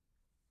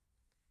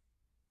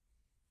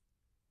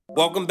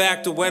Welcome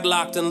back to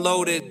Wedlocked and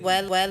Loaded.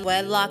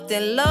 Wedlocked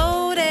and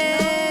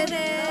loaded.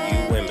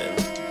 You women.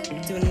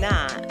 Do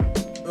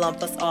not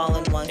lump us all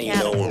in one And you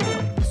category.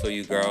 know, so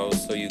you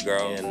girls,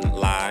 and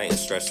lie and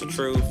stretch the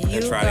truth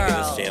and try to get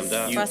us jammed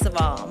up. First of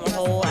all, I'm a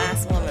whole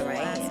ass woman,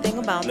 right? Think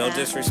about No that.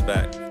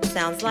 disrespect.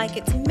 Sounds like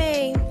it to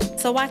me.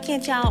 So why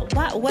can't y'all?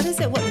 What is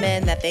it with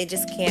men that they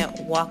just can't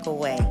walk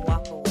away?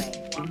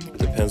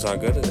 Depends how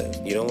good it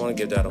is. You don't want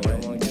to give that away.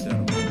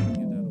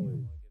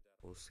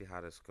 We'll see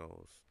how this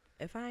goes.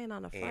 If I ain't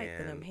on a flight,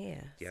 then I'm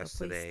here.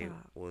 Yesterday so please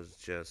stop. was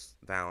just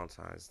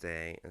Valentine's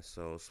Day, and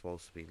so it's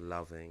supposed to be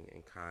loving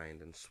and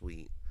kind and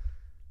sweet.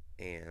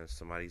 And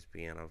somebody's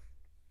being a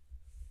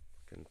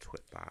fucking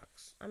twit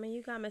box. I mean,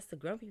 you got Mr.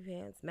 Grumpy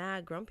Pants,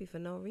 mad grumpy for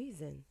no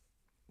reason.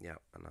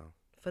 Yep, I know.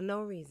 For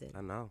no reason.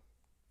 I know.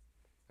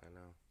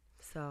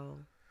 So.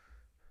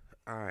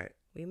 All right.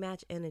 We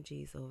match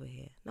energies over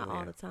here. Not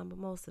all the time, but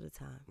most of the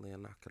time. Leah,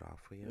 knock it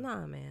off for you.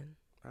 Nah, man.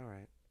 All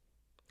right.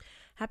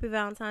 Happy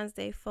Valentine's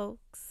Day,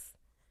 folks.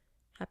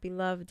 Happy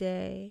Love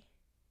Day.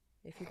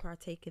 If you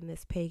partake in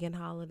this pagan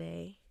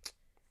holiday.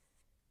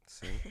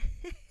 See?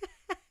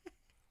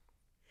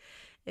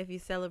 If you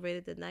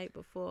celebrated the night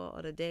before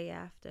or the day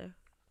after.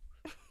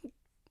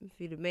 If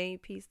you're the main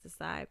piece, the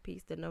side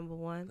piece, the number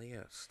one.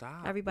 Leah,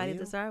 stop. Everybody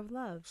deserves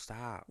love.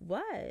 Stop.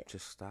 What?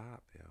 Just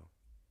stop, yo.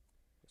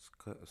 It's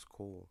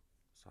cool.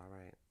 It's all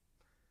right.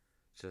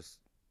 Just,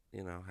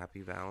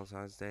 happy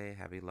Valentine's Day.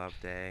 Happy Love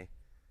Day.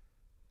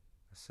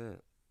 That's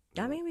it.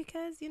 I mean,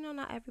 because,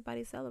 not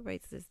everybody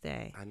celebrates this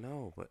day. I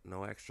know, but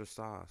no extra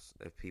sauce.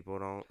 If people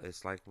don't,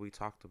 it's like we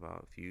talked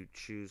about. If you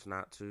choose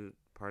not to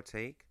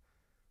partake,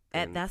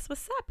 and that's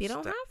what's up. You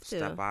don't have to.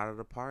 Step out of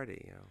the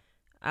party,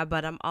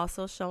 But I'm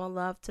also showing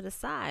love to the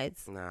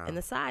sides. Nah. And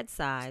the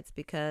sides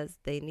because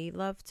they need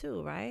love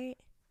too, right?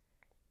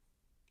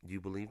 You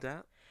believe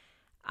that?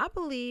 I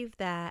believe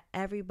that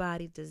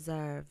everybody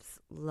deserves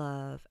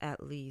love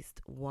at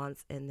least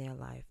once in their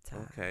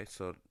lifetime. Okay,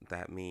 so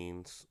that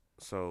means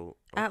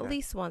at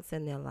least once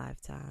in their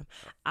lifetime.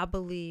 I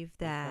believe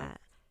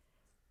that,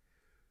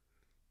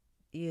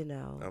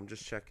 I'm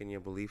just checking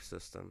your belief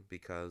system,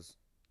 because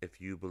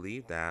if you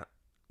believe that,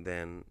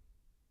 then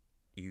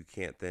you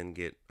can't then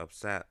get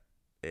upset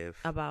if...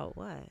 About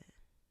what?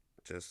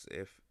 Just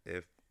if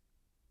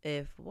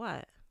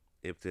what?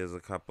 If there's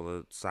a couple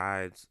of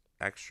sides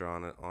extra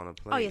on a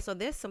plate. Oh, yeah, so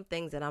there's some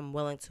things that I'm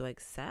willing to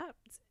accept.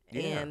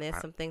 Yeah, and there's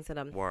some things that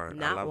I'm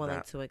not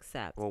willing to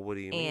accept. Well, what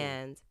do you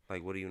mean?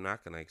 Like, what are you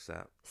not going to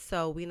accept?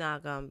 So we're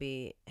not going to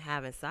be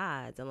having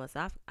sides unless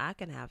I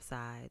can have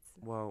sides.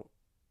 Well,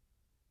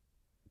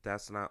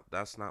 that's not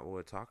what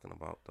we're talking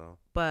about, though.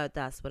 But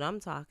that's what I'm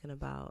talking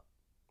about.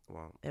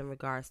 Well, in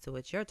regards to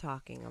what you're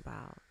talking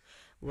about.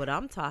 What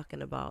I'm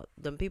talking about,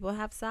 them people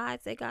have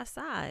sides, they got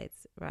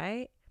sides,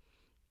 right?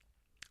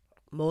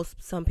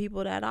 Some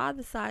people that are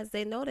the sides,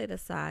 they know they're the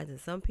sides. And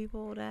some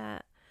people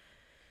that...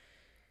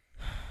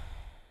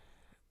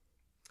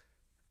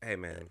 Hey,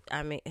 man.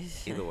 I mean...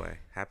 Either way,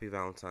 happy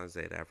Valentine's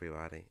Day to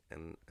everybody.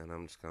 And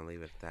I'm just going to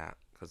leave it at that,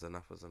 because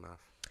enough is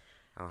enough.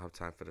 I don't have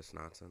time for this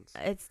nonsense.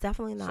 It's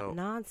definitely not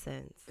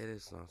nonsense. It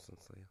is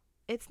nonsense, Leah.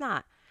 It's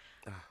not.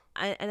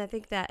 And I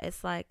think that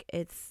it's like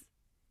it's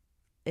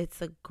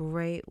a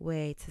great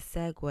way to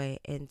segue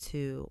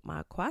into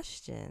my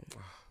question.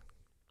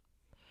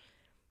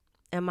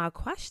 And my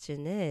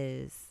question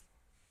is,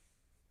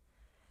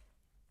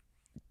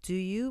 do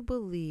you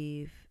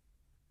believe,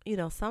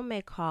 some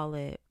may call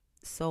it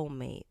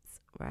soulmates,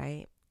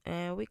 right?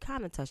 And we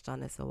kind of touched on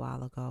this a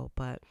while ago,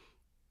 but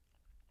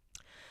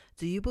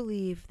do you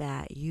believe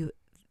that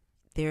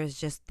there's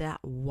just that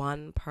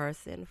one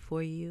person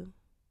for you?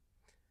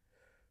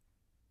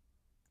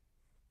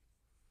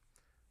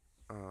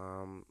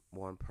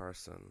 One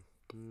person.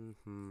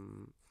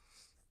 Mm-hmm.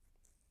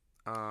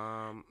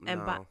 And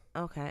no.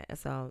 Okay,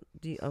 so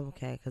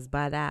because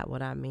by that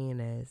what I mean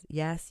is,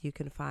 yes, you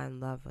can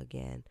find love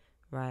again,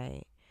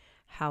 right?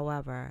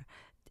 However,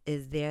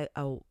 is there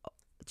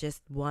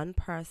just one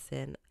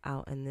person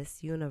out in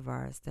this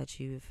universe that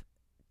you've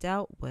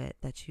dealt with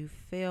that you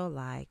feel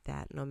like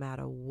that no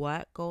matter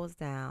what goes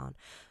down,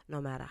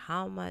 no matter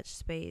how much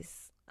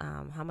space,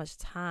 how much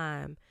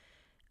time,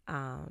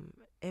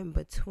 in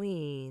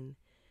between,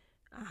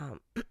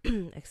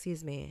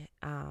 excuse me,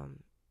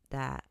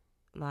 that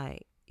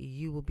like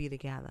you will be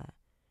together?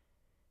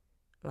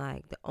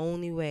 Like the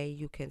only way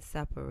you can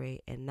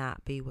separate and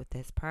not be with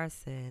this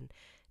person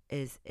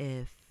is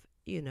if,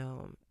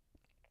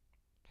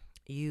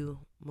 you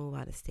move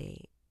out of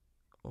state,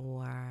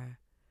 or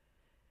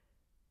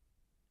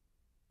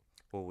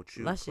well, with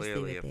you,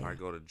 clearly, if I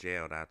go to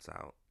jail, that's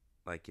out.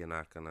 Like,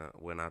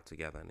 we're not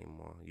together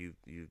anymore. You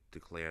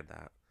declared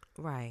that.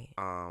 Right.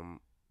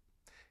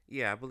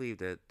 Yeah, I believe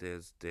that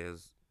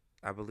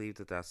I believe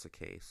that that's the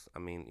case. I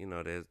mean,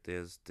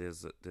 there's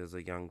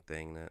a young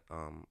thing that,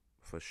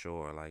 for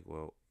sure, like,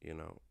 well,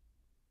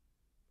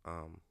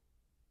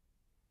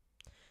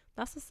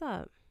 that's what's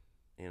up.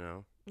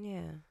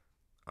 Yeah.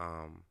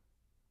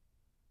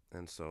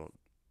 And so,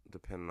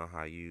 depending on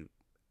how you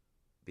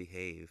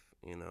behave,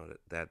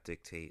 that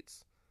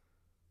dictates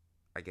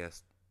I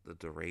guess the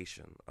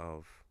duration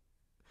of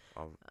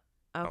of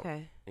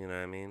Okay. you know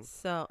what I mean.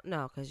 So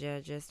no, because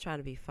you're just trying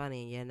to be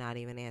funny. You're not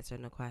even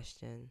answering the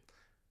question.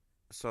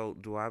 So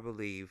do I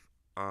believe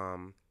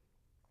um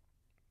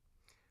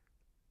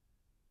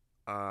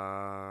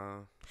uh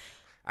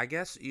I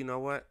guess you know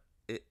what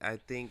I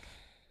think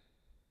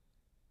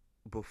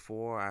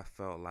before I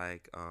felt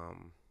like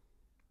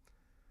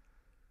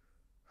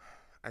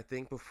I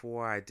think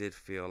before I did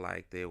feel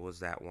like there was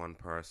that one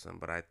person,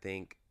 but I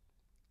think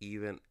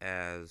even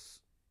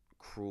as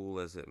cruel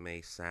as it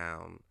may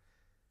sound,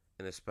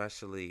 and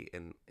especially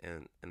in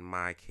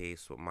my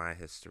case with my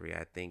history,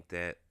 I think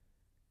that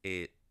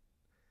it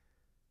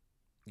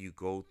you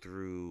go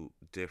through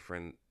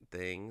different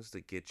things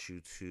to get you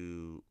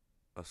to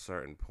a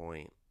certain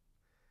point.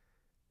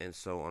 And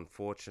so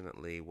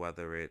unfortunately,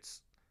 whether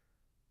it's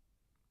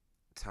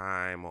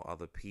time or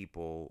other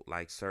people,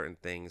 like certain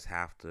things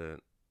have to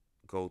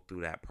go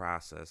through that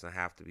process and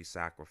have to be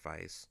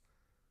sacrificed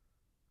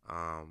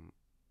um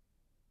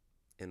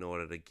in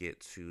order to get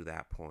to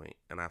that point.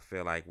 And I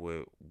feel like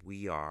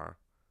we are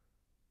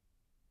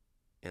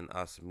in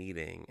us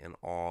meeting and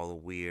all the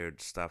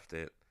weird stuff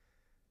that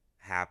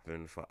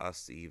happened for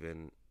us to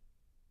even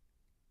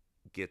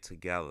get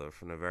together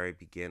from the very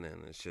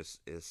beginning. It's just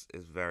it's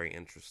very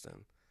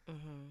interesting.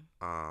 Mhm.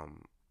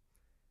 Um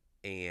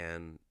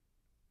and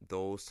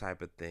those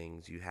type of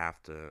things you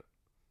have to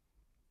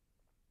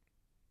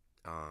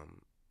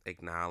um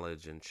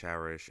acknowledge and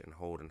cherish and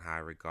hold in high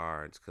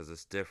regards because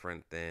it's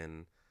different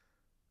than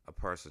a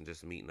person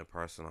just meeting a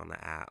person on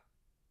the app,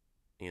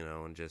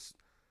 and just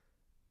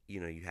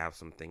you have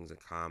some things in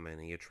common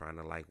and you're trying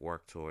to like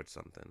work towards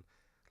something.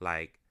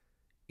 Like,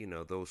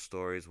 those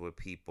stories where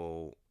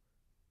people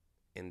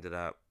ended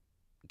up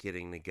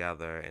getting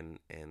together and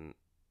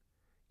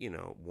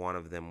one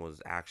of them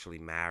was actually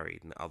married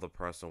and the other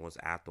person was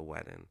at the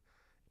wedding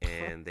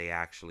and they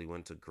actually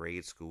went to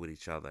grade school with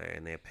each other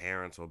and their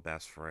parents were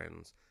best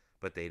friends,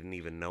 but they didn't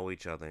even know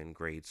each other in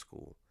grade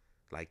school.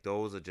 Like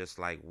those are just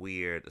like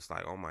weird. It's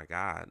like, oh my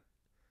God.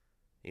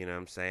 You know what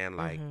I'm saying?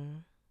 Like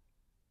Mhm.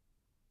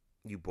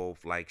 you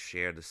both like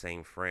shared the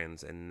same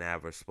friends and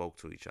never spoke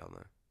to each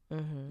other.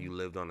 Mhm. You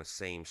lived on the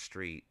same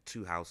street,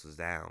 two houses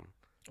down.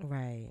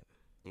 Right.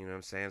 You know what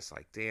I'm saying? It's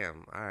like,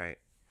 damn, all right.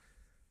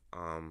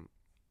 Um,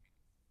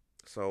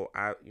 so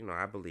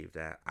I believe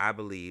that. I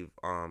believe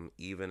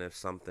even if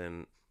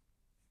something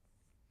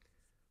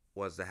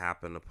was to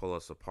happen to pull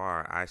us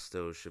apart, I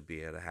still should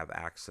be able to have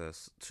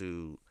access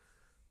to,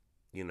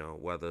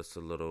 whether it's a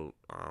little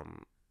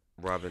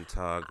rub and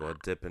tug or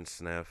dip and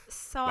sniff.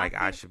 So I Like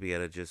I think should be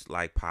able to just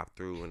like pop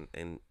through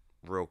and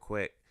real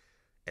quick,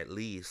 at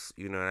least,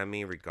 you know what I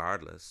mean,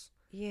 regardless.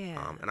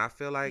 yeah. And I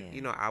feel like,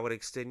 Yeah. I would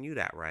extend you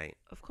that right.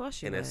 Of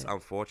course you And it's would.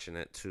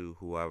 unfortunate to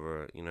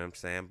whoever, you know what I'm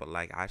saying? But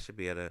like I should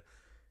be able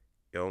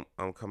to,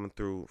 I'm coming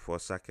through for a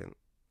second.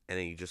 And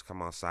then you just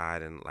come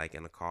outside and like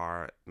in a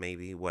car,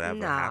 maybe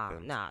whatever Nah,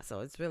 happens. nah.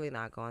 So it's really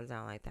not going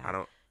down like I that.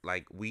 don't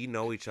like we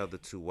know each other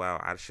too well.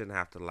 I shouldn't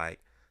have to like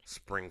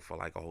spring for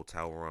like a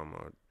hotel room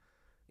or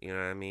you know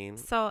what I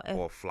mean? So if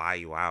Or fly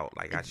you out.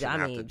 Like I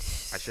mean,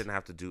 I shouldn't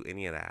have to do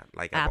any of that.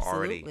 Like I've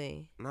already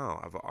absolutely. no,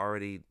 I've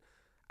already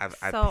I've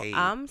So paid.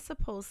 I'm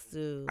supposed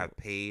to I've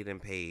paid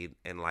and paid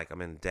and like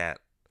I'm in debt.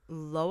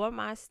 lower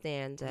my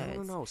No,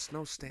 no, standards, no. It's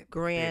no stand, babe.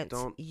 grant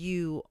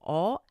you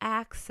all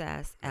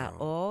access at No,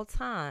 all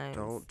times.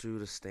 don't do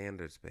the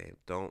standards, babe.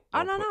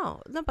 Oh no,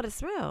 no, no, but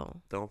it's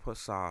real. Don't put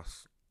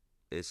sauce.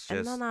 It's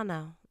And no, just no,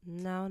 no,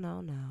 no,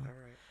 no, all no,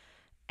 right.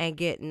 and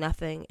get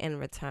nothing in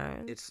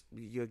return. It's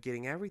you're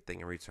getting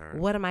everything in return.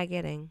 What am I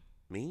getting?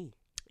 Me.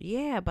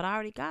 Yeah, but I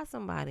already got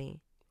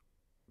somebody.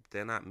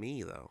 They're not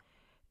me though.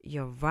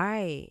 You're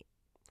right.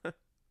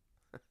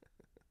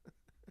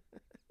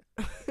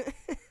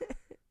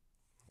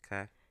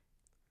 Okay.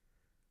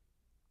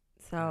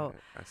 All So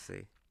right. I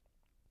see.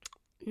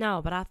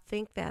 no, but I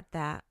think that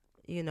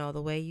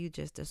the way you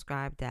just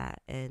described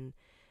that and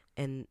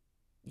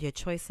your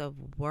choice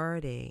of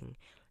wording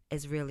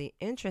is really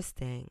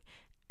interesting.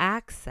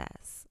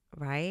 Access,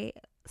 right?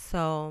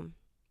 So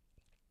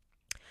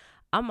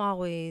I'm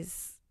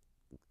always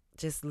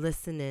just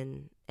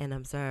listening and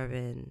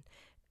observing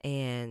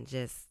and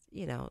just,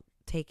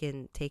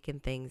 taking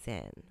things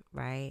in,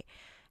 right?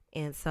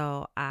 And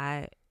so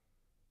I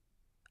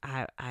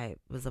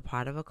was a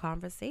part of a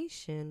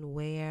conversation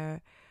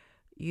where,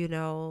 you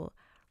know,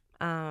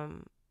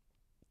 um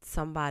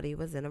somebody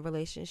was in a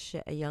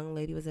relationship, a young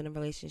lady was in a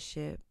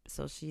relationship,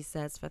 so she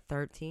says for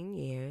 13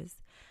 years,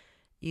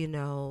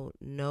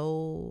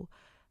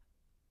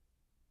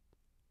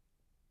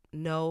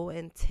 no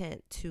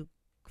intent to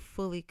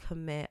fully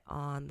commit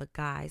on the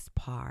guy's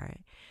part,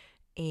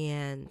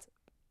 and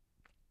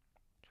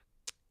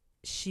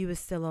she was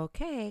still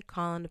okay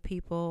calling the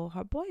people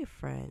her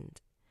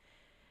boyfriend.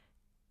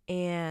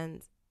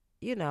 And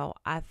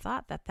I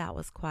thought that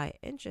was quite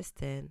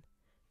interesting.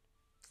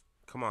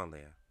 Come on,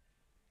 Leah.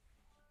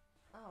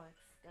 Oh,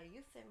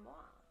 excusez-moi.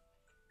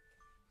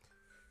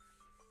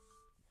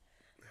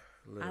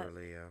 I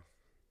Literally,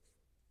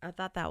 I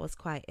thought that was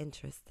quite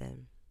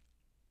interesting.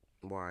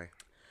 Why?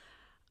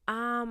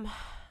 Um,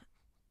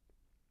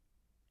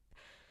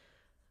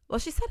 well,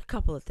 she said a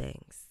couple of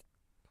things,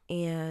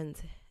 and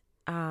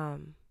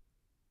um,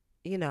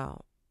 you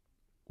know,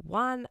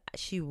 one,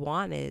 she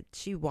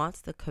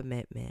wants the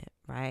commitment,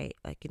 right?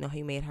 Like,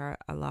 he made her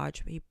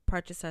he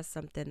purchased her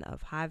something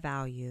of high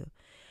value,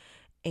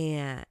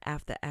 and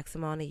after X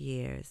amount of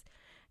years,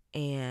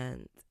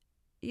 and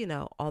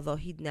although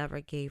he never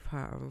gave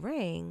her a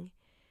ring,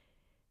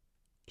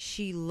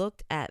 she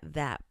looked at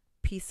that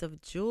piece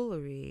of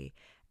jewelry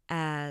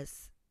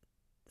as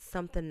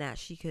something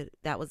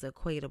that was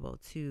equatable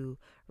to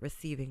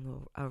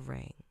receiving a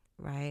ring,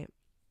 right?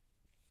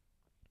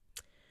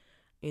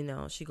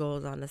 She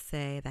goes on to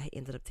say that he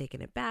ended up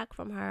taking it back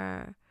from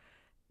her.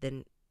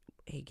 Then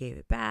he gave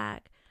it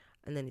back,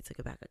 and then he took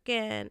it back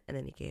again, and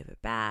then he gave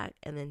it back,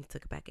 and then he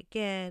took it back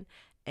again,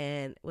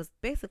 and it was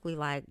basically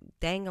like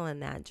dangling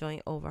that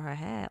joint over her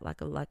head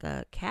like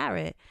a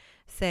carrot,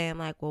 saying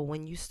like, well,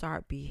 when you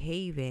start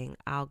behaving,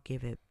 I'll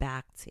give it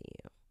back to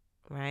you,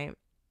 right?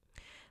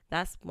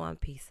 That's one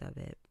piece of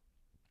it.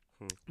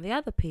 Hmm. The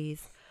other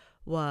piece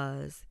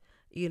was,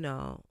 you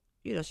know,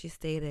 she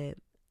stated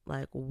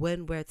like,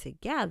 when we're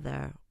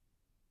together,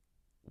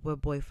 we're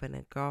boyfriend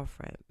and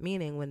girlfriend,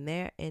 meaning when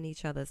they're in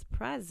each other's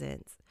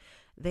presence,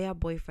 they are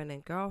boyfriend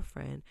and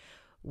girlfriend.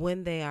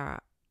 When they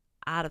are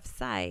out of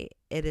sight,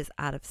 it is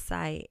out of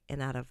sight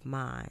and out of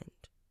mind.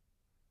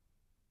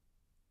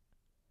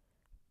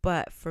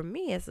 But for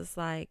me, it's just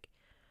like,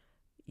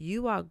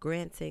 you are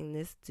granting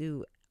this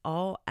dude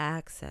all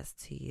access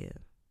to you,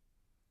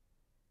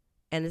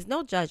 and it's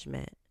no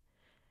judgment.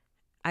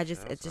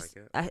 Sounds like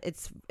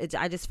it.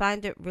 I just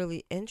find it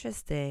really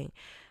interesting.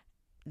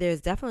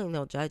 There's definitely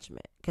no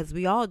judgment, because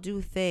we all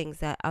do things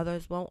that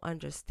others won't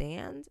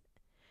understand,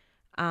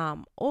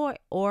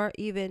 or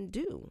even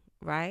do,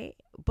 right?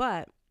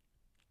 But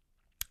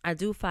I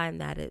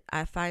find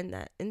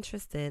that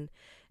interesting,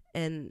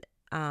 and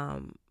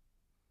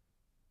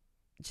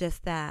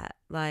just that,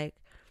 like,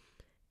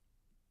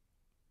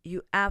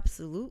 you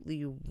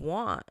absolutely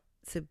want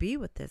to be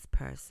with this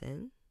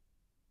person,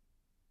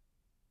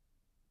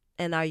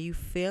 and are you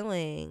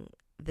feeling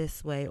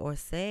this way or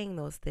saying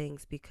those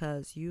things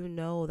because you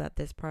know that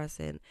this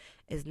person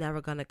is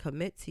never going to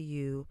commit to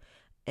you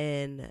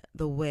in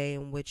the way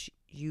in which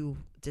you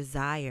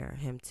desire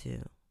him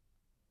to?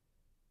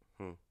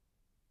 Hmm.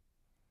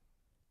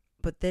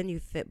 But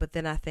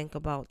then I think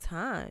about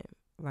time,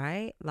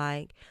 right?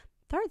 Like,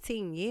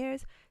 13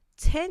 years,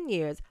 10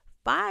 years,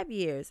 5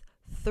 years,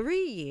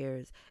 3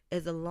 years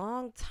is a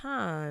long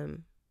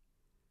time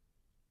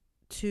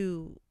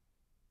to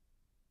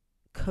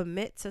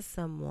commit to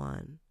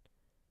someone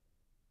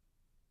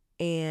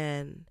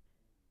and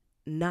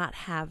not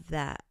have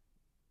that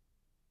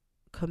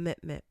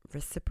commitment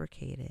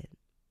reciprocated.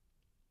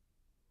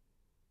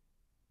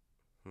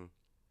 Hmm.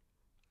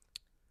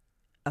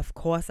 Of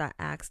course, I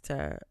asked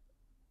her,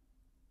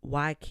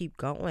 why keep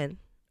going,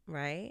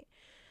 right?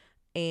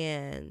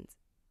 And,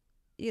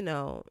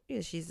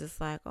 she's just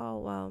like, oh,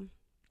 well,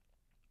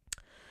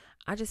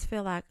 I just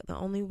feel like the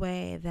only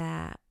way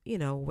that,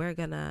 we're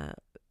going to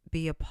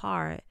be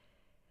apart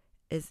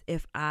is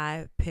if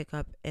I pick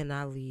up and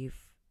I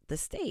leave the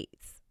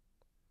States.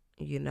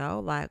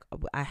 Like,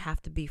 I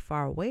have to be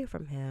far away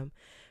from him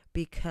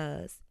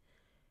because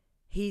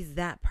he's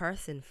that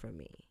person for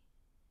me.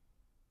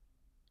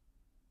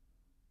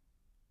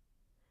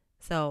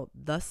 So,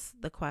 thus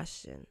the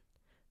question,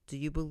 do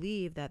you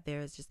believe that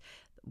there is just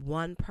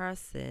one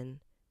person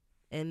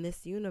in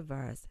this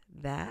universe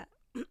that,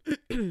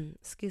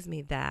 excuse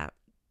me, that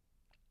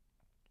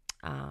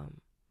um,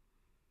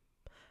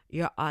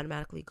 you're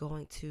automatically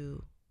going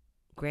to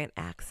grant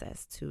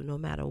access to, no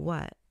matter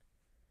what?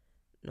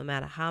 No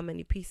matter how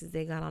many pieces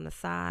they got on the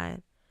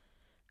side,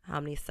 how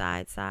many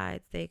sides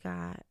they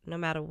got, no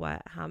matter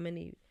what, how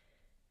many,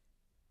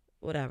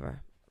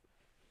 whatever.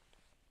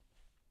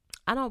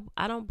 I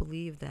don't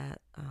believe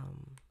that.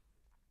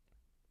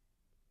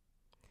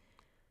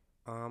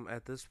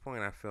 At this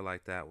point, I feel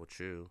like that with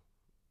you,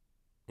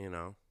 you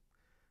know,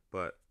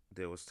 but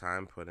there was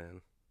time put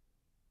in,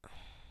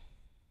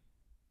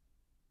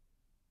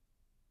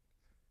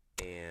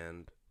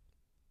 and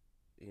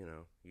you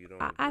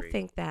don't I agree.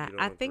 think that You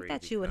I don't think agree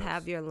that you would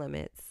have because, your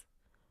limits,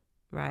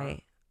 huh?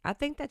 right? I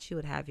think that you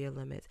would have your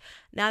limits.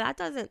 Now, that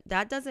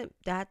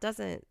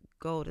doesn't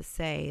go to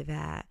say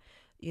that,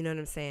 you know what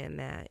I'm saying,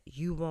 that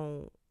you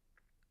won't,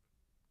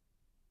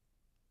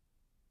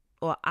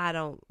 or I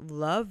don't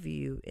love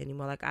you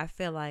anymore. Like, I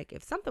feel like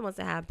if something was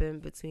to happen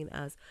between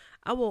us,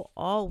 I will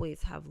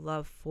always have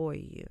love for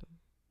you,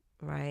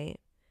 right?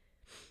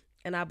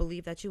 And I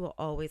believe that you will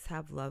always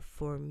have love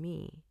for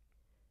me.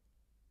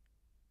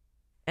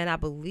 And I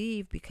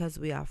believe, because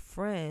we are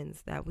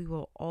friends, that we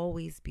will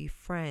always be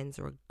friends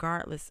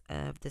regardless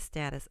of the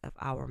status of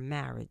our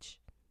marriage.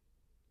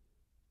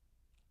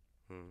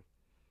 Hmm.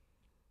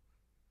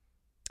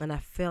 And I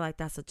feel like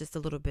that's just a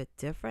little bit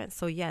different.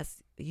 So,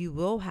 yes, you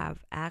will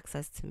have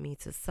access to me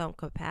to some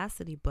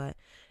capacity, but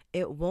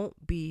it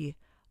won't be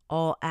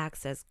all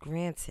access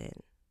granted.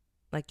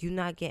 Like, you're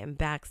not getting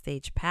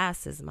backstage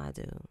passes, my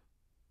dude.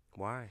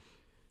 Why?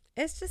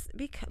 It's just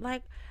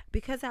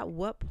because at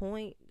what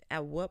point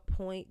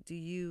do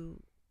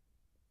you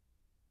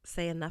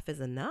say enough is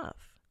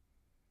enough?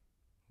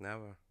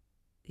 Never.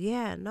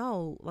 Yeah,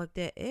 no, like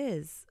there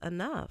is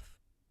enough.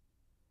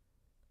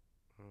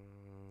 I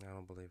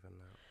don't believe in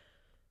that.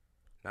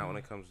 Not when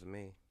it comes to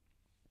me.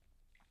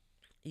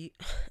 You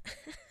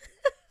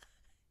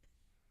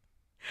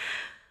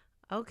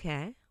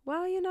Okay.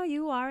 Well,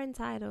 you are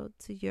entitled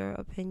to your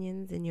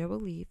opinions and your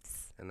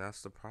beliefs. And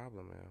that's the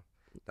problem, man.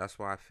 That's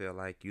why I feel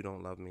like you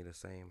don't love me the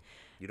same.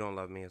 You don't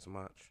love me as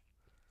much.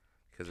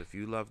 Because if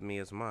you loved me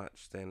as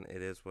much, then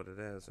it is what it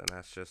is, and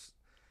it's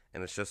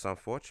just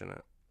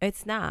unfortunate.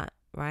 It's not,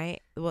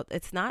 right? Well,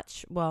 it's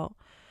not. Well,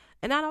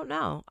 and I don't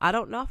know. I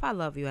don't know if I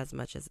love you as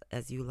much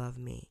as you love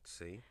me,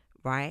 See,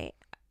 right?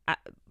 that's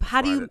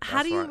How do why you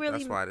how do you really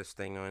that's why this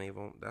thing ain't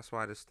even. That's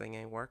why this thing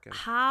ain't working.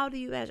 how do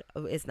you measure?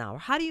 Oh, it's not.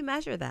 How do you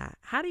measure that?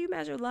 How do you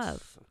measure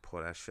love?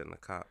 Pour that shit in the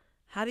cup.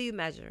 How do you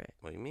measure it?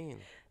 What do you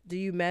mean? Do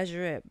you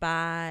measure it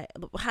by?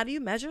 How do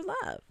you measure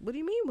love? What do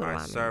you mean? What do By I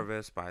mean?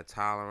 service, by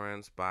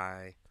tolerance,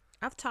 by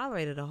I've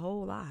tolerated a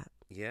whole lot.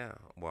 yeah.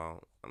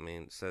 Well, I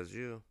mean, says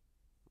you,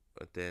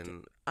 but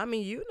then I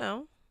mean,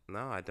 no,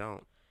 I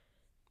don't.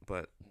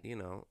 But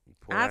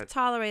I've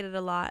tolerated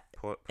a lot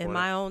pour in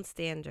my own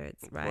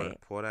standards, pour,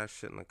 right? pour that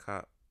shit in the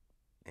cup,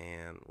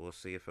 and we'll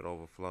see if it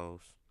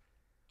overflows,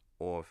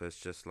 or if it's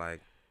just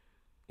like,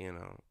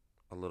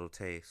 a little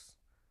taste.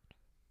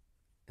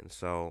 And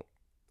so,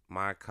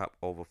 my cup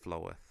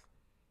overfloweth.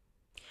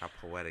 How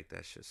poetic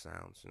that shit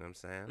sounds. You know what I'm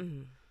saying?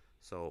 Mm-hmm.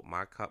 So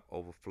my cup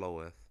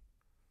overfloweth.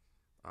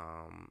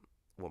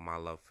 With my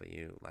love for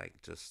you, like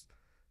just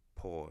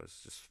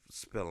pours, just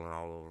spilling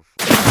all over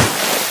the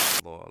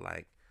floor.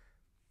 Like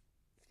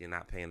if you're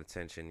not paying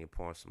attention, you're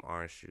pouring some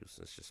orange juice.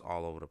 It's just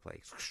all over the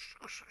place.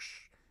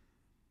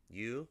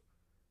 You,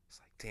 it's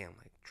like damn,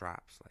 like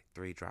drops, like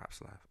 3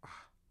 drops left.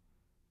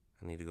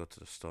 I need to go to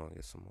the store and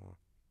get some more.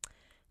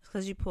 It's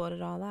because you poured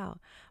it all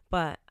out.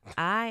 But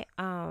I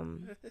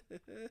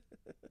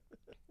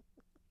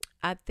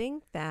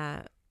think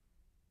that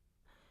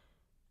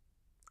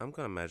I'm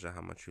gonna measure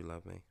how much you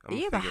love me.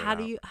 but how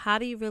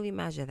do you really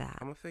measure that?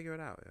 I'm gonna figure it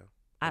out,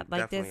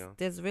 yo.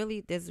 There's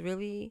really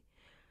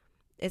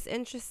it's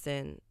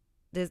interesting.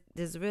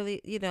 There's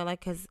really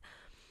because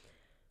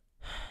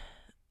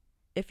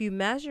if you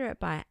measure it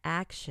by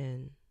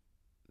action,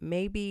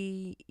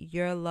 maybe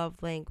your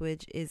love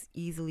language is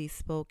easily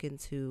spoken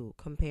to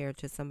compared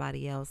to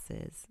somebody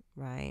else's,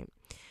 right?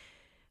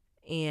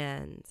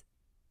 And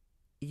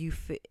you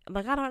feel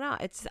like I don't know.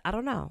 I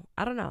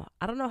don't know.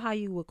 I don't know how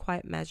you would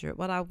quite measure it.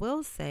 What I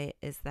will say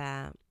is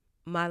that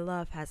my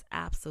love has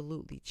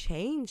absolutely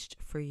changed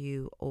for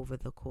you over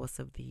the course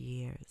of the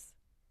years.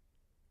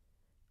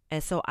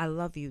 And so I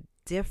love you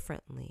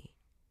differently.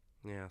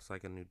 Yeah, it's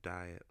like a new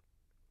diet.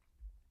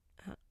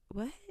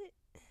 What?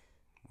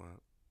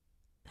 What?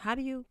 How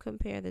do you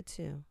compare the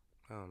two?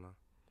 I don't know.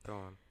 Go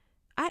on.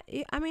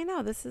 I mean,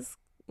 no, this is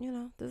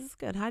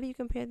good. How do you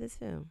compare the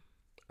two?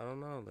 I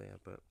don't know, Leah,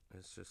 but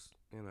it's just,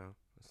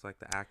 it's like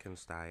the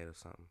Atkins diet or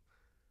something.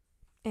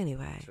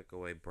 Anyway. Took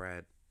away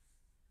bread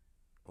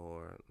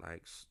or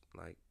like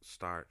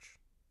starch,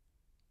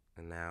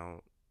 and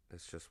now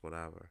it's just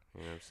whatever.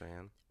 You know what I'm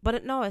saying?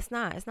 But no, it's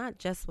not. It's not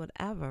just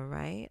whatever,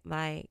 right?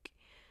 Like,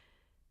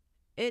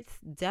 it's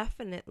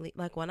definitely,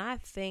 like, when I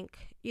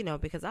think,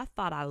 because I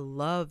thought I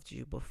loved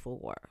you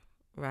before,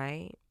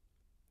 right?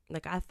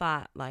 Like, I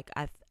thought, like,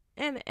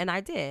 and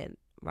I did,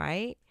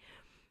 right?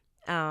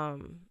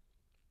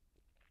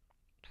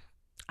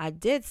 I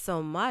did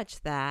so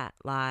much that,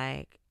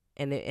 like,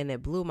 and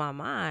it blew my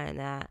mind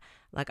that,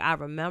 like, I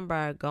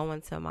remember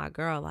going to my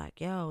girl,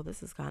 like, yo,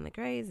 this is kind of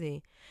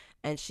crazy.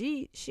 And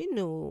she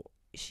knew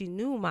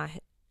my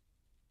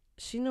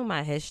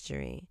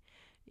history.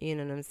 You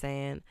know what I'm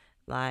saying?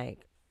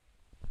 Like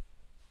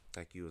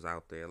you was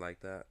out there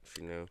like that.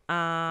 She knew.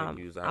 I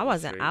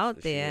wasn't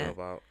out there. She knew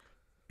about.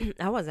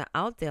 I wasn't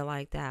out there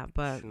like that,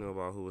 but she knew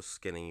about who was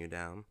skinning you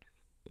down.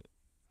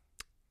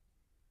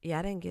 Yeah,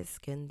 I didn't get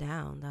skinned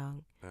down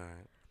though. All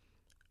right.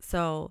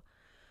 So,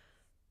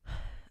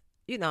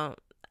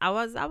 I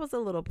was a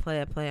little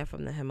player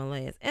from the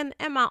Himalayas, in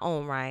my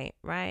own right.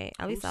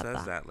 At least I thought. Who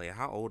says that, Leah?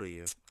 How old are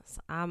you?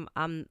 So I'm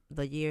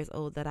the years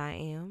old that I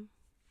am.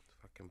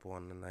 Fucking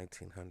born in the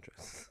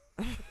 1900s.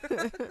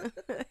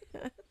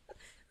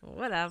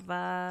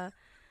 Whatever.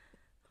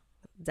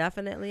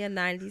 Definitely a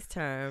 90s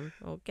term,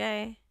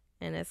 okay?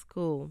 And it's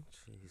cool.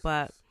 Jesus.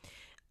 But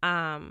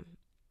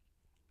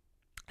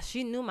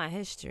she knew my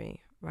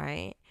history,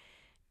 right?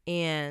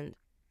 And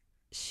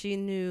she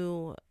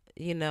knew,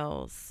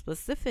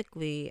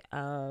 specifically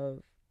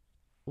of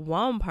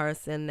one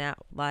person that,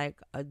 like,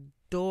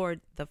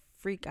 adored the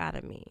freak out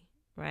of me,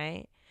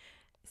 right?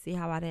 See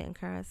how I didn't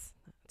curse?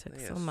 Took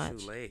so much.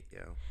 It's too late,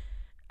 yo.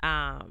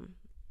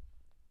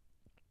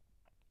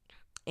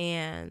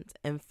 And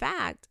in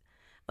fact,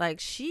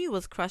 like, she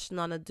was crushing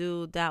on a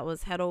dude that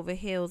was head over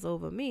heels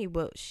over me,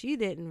 but she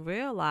didn't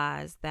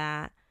realize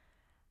that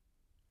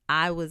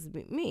I was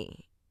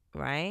me,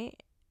 right?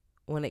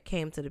 When it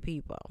came to the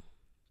people,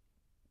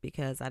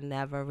 because I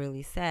never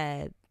really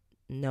said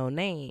no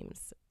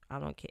names. I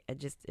don't care. It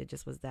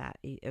just was that.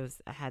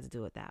 I had to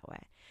do it that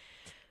way.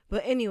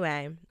 But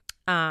anyway,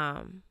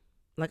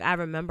 like I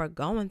remember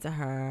going to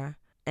her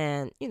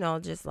and,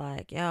 just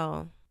like,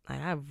 yo,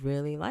 like I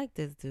really like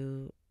this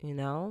dude,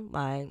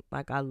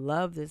 like I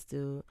love this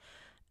dude.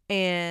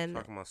 And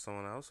Talking about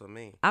someone else or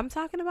me? I'm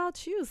talking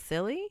about you,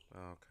 silly.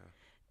 Oh, okay.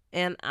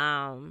 And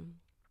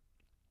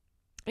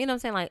you know what I'm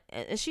saying? Like,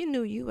 and she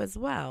knew you as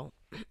well.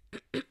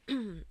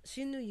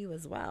 She knew you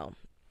as well.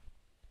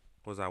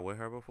 Was I with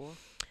her before?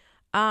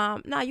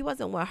 No, you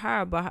wasn't with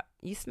her, but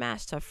you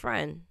smashed her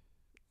friend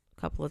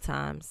a couple of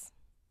times.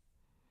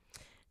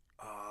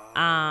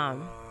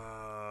 Oh,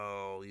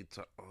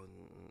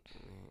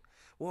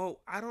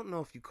 well, I don't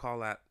know if you call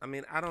that. I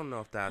mean, I don't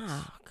know if that's.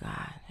 Oh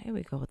God, here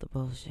we go with the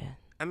bullshit.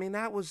 I mean,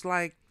 that was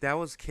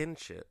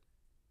kinship.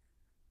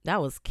 That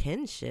was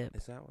kinship.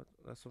 Is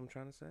that's what I'm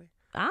trying to say?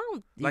 I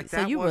don't. Like so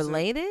that you wasn't.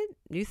 related?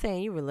 You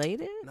saying you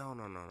related? No.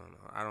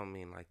 I don't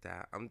mean like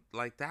that. I'm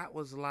like that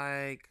was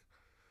like.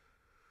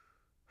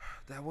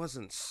 That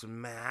wasn't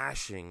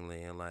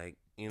smashingly like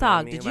what I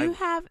Dog, mean. did Like, you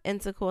have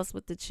intercourse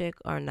with the chick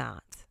or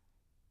not?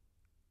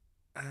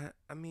 I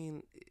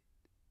mean.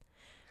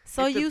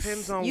 So It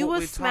depends on you what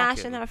was we're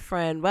smashing talking. her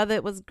friend. Whether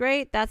it was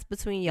great, that's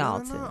between y'all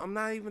No. two. I'm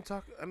not even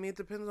talking. I mean, it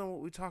depends on what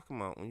we're talking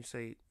about. When you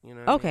say,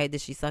 what Okay, I mean? did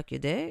she suck your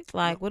dick?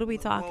 Like, No, what are we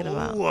talking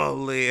about? Whoa,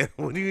 Leah.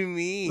 What do you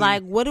mean?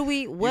 Like, what do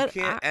we? You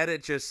can't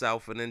edit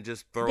yourself and then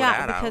just throw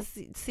Yeah, that out. because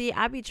see,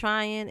 I be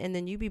trying, and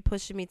then you be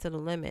pushing me to the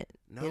limit.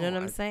 No, You know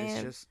what I'm saying?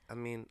 It's just. I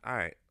mean, all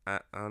right. I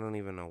don't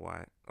even know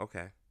why.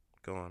 Okay,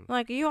 go on.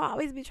 Like, you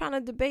always be trying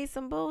to debate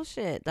some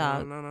bullshit,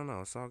 dog.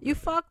 No. It's all good. You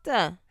fucked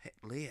her. Hey,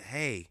 Leah.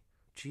 Hey,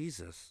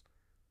 Jesus.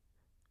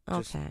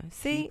 Just Okay.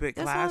 See, keep it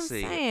that's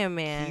classy. what I'm saying,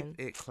 man.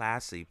 Keep it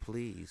classy,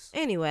 please.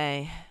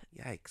 Anyway,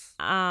 Yikes.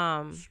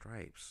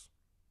 Stripes.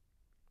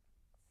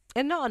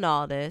 and knowing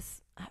all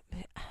this, I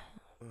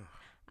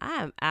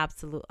am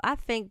absolute. I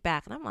think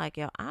back and I'm like,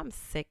 yo, I'm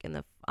sick in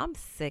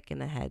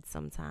the head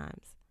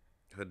sometimes.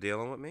 Her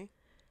dealing with me?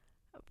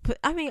 But,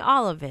 I mean,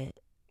 all of it.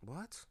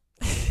 What?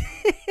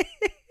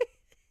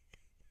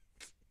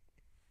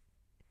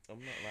 I'm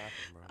not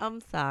laughing, bro.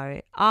 I'm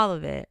sorry, all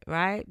of it,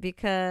 right?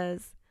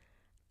 Because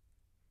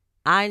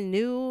I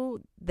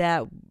knew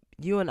that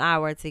you and I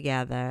were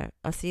together.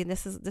 See,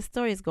 this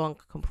story is going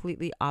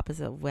completely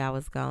opposite of where I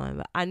was going,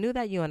 but I knew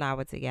that you and I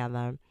were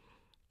together.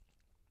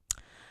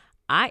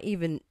 I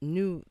even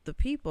knew the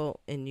people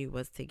and you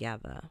was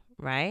together,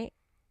 right?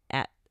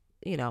 At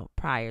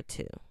prior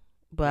to,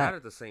 but Not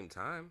at the same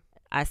time.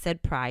 I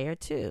said prior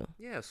to.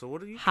 Yeah. So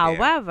what do you?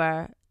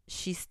 However,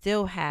 she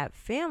still had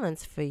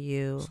feelings for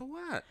you. So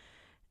what?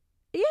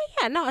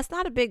 Yeah, no, it's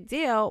not a big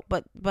deal.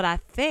 But I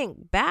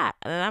think back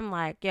and I'm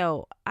like,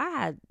 yo, I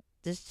had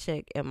this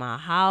chick in my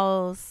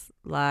house,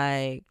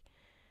 like,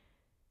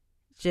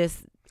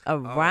 just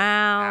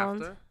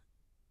around. After?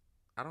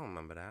 I don't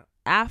remember that.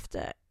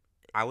 After.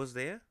 I was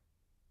there.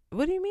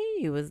 What do you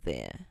mean you was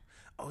there?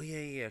 Oh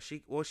yeah.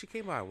 She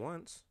came by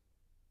once,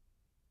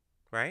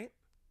 right?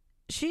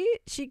 She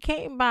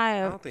came by.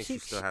 I don't think she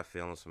still had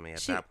feelings for me at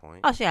that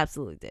point. Oh, she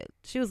absolutely did.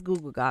 She was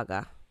Google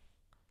Gaga.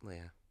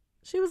 Yeah.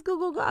 She was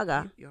Google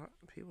Gaga. Y'all,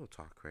 people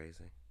talk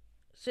crazy.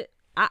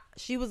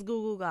 She was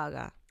Google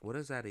Gaga. What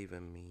does that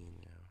even mean,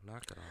 yo?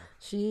 Knock it off.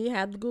 She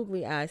had the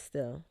googly eyes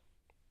still.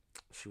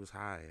 She was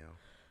high,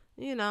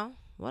 yo.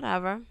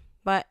 Whatever.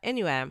 But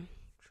anyway,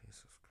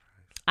 Jesus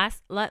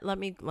Christ. let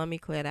me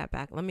clear that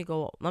back. Let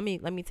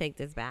me take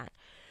this back.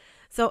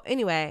 So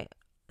anyway,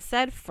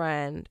 said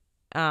friend,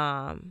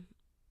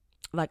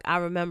 like I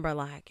remember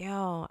like,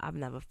 yo, I've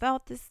never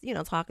felt this,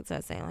 talking to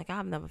her saying like,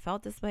 I've never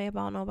felt this way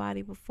about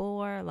nobody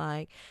before.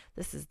 Like,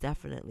 this is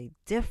definitely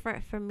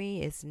different for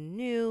me. It's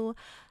new.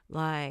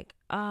 Like,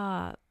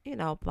 blah,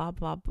 blah,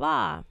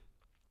 blah.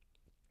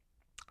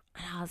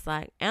 And I was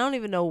like, I don't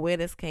even know where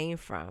this came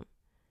from.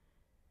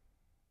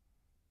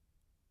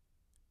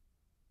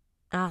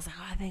 And I was like,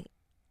 I think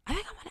I'm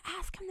going to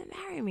ask him to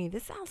marry me.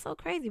 This sounds so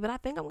crazy, but I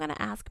think I'm going to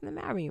ask him to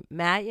marry me.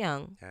 Mad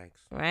young. Thanks.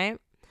 Right?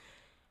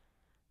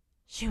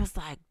 She was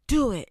like,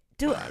 do it.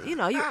 You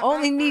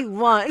only need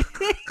one.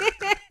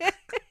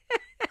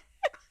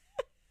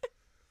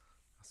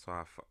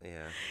 So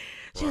yeah.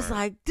 She was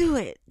like, do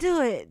it.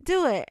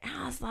 And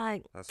I was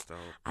like, that's dope.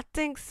 I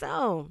think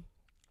so.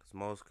 Because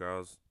most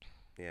girls,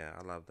 yeah,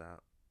 I love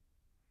that.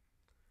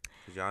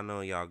 Because y'all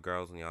know y'all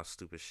girls and y'all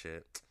stupid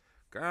shit.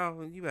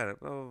 Girl, you better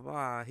blah, blah,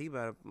 blah. He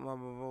better blah,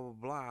 blah, blah,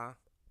 blah.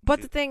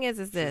 But the thing is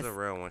this. She's a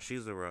real one.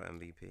 She's a real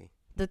MVP.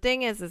 The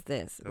thing is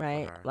this, Good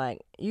right? for her.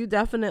 Like, you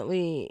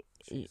definitely...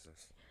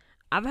 Jesus.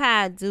 I've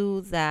had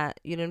dudes that,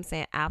 you know what I'm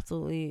saying,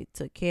 absolutely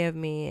took care of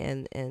me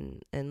and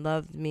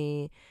loved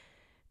me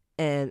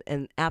and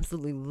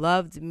absolutely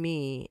loved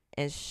me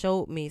and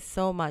showed me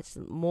so much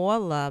more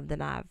love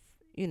than I've,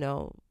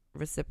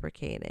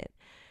 reciprocated.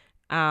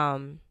 But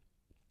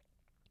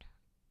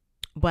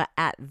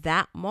at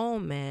that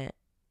moment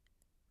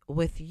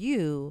with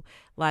you,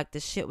 like the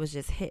shit was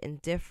just hitting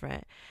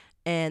different.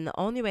 And the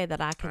only way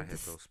that I I can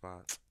hit those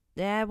spots.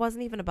 yeah, it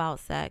wasn't even about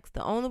sex.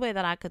 The only way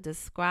that I could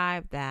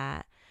describe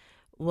that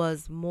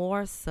was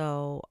more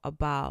so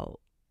about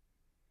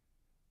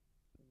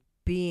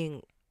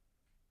being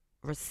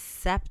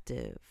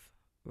receptive,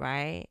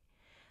 right?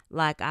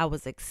 Like I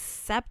was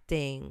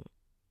accepting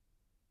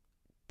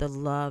the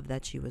love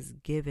that you was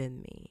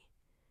giving me.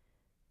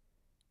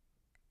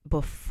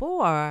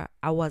 Before,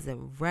 I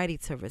wasn't ready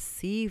to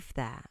receive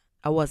that.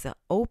 I wasn't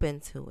open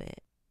to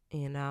it,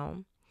 you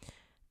know?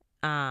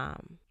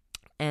 Um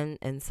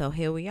and so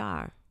here we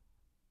are,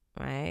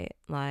 right?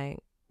 Like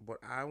What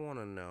I want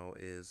to know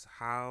is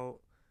how,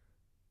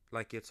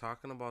 like, you're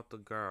talking about the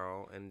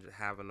girl and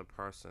having a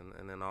person,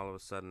 and then all of a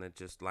sudden it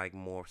just like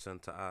morphs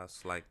into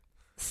us, like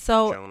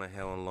so Jonah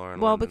Hill and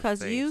Lauren well Linden's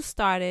because you face.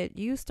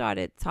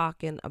 started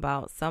talking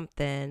about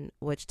something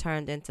which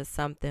turned into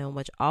something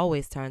which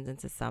always turns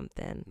into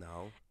something,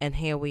 No. and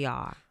here we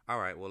are. All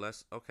right. Well,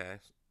 let's okay.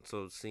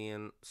 So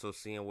seeing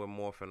we're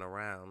morphing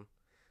around.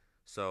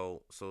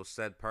 So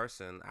said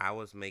person, I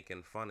was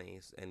making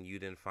funnies and you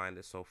didn't find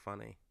it so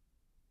funny.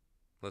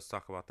 Let's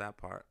talk about that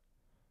part.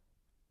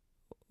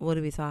 What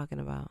are we talking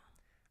about?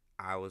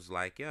 I was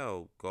like,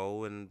 yo,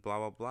 go and blah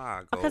blah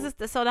blah. Because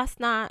Go. so that's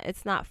not,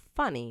 it's not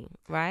funny,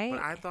 But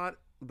right? I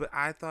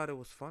thought it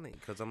was funny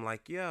because I'm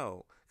like,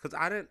 yo, because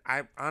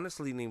I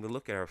honestly didn't even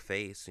look at her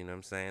face. You know what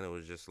I'm saying? It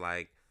was just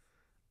like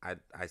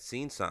I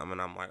seen something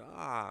and I'm like,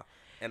 ah,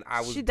 and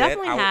I was She dead.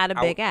 definitely had a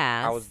big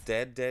I was ass.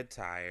 dead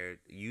tired.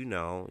 You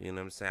know what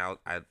I'm saying?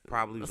 I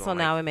probably was So on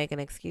like, now we're making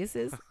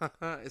excuses.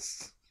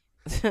 it's,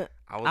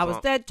 I I was was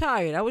on. dead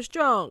tired. I was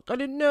drunk. I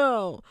didn't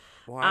know.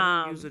 Well, I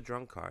didn't use Um, a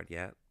drunk card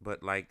yet,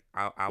 but like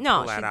I'll pull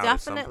no, that out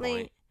at some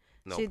point.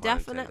 No she pun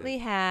intended. definitely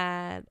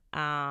had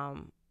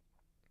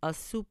a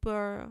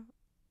super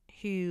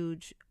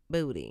huge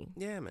booty.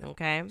 Yeah, man.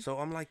 Okay. So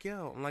I'm like,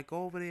 yo, I'm like,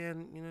 go over there,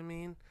 and you know what I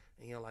mean?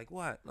 And you're like,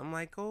 what? I'm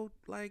like, go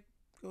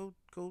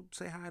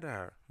say hi to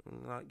her.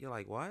 And you're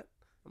like, what?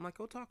 I'm like,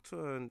 go talk to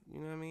her, and you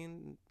know what I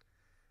mean?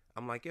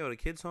 I'm like, yo, the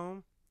kid's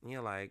home. And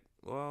you're like,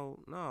 well,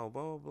 no,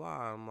 blah blah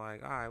blah. I'm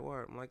like, all right,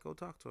 word. I'm like, go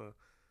talk to her.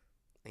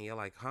 And you're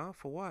like, huh?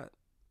 For what?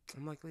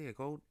 I'm like, Leah,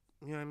 go.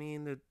 You know what I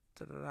mean?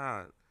 Da da da.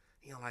 And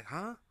you're like,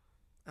 huh?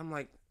 I'm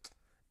like,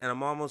 and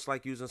I'm almost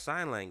like using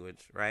sign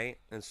language, right?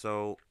 And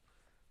so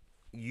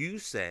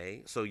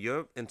so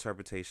your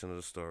interpretation of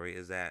the story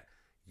is that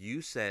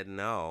you said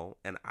no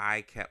and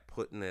I kept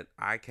pushing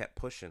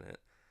it,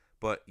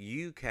 but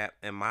you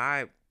kept, in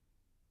my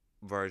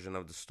version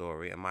of the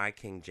story, in my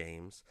King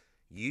James,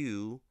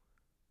 you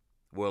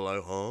were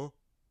like, huh,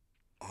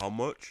 how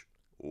much,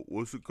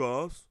 what's it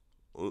cost,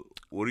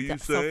 what are you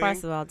So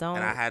first saying? of all,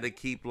 And I don't. had to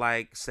keep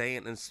like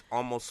saying and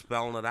almost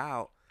spelling it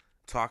out,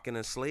 talking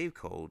in slave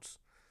codes.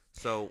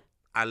 So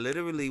I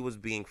literally was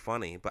being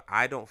funny, but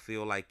I don't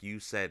feel like you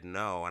said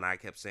no, and I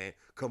kept saying,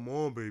 "Come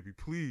on, baby,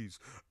 please,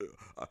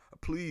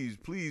 please,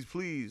 please,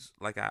 please."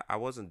 Like I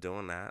wasn't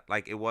doing that.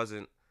 Like it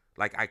wasn't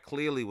like I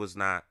clearly was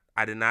not.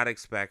 I did not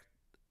expect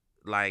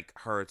like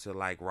her to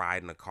like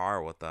ride in a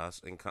car with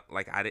us and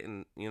like I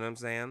didn't. You know what I'm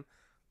saying?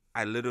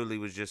 I literally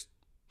was just.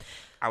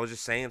 I was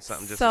just saying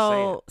something just to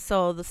say it.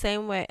 So the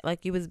same way,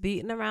 like you was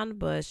beating around the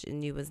bush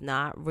and you was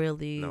not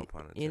No really,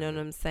 pun you know what intended.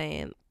 I'm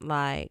saying,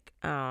 like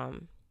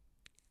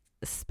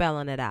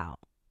spelling it out,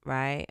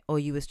 right? Or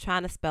you was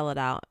trying to spell it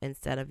out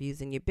instead of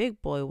using your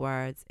big boy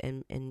words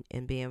and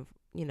being,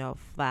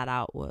 flat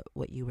out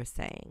what you were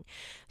saying.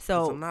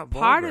 Cause I'm So not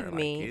part vulgar of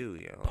like me, you,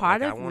 yo.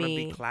 part Like I of want to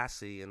be me,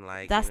 classy and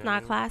like, you know that's what I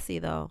not mean? classy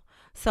though.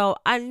 So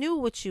I knew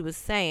what you was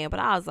saying, but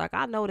I was like,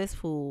 I know this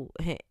fool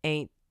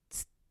ain't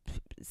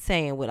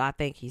saying what I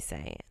think he's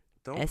saying.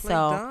 Don't And play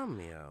so dumb,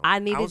 yo. I I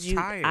needed was you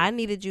tired.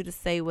 to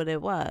say what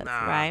it was,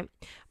 Nah. right?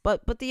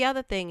 But the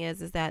other thing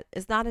is that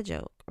it's not a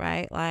joke,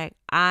 right? Like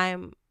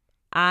I'm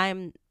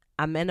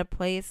I'm in a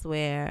place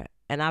where,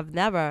 and I've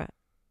never,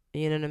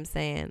 you know what I'm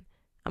saying?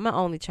 I'm an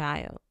only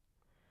child.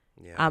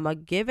 Yeah, I'm a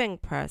giving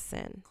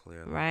person,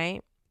 clearly.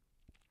 right?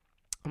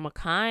 I'm a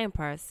kind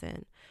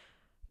person,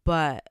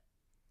 but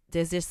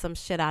there's just some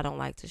shit I don't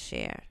like to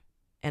share,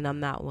 and I'm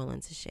Yeah, not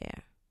willing to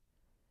share.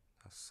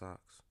 that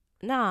sucks.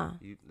 Nah.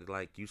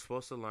 You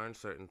supposed to learn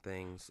certain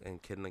things in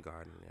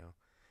kindergarten, yo.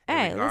 And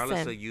Hey, regardless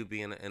listen. of you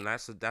being, and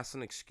that's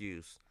an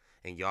excuse.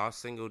 And y'all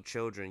single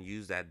children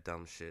use that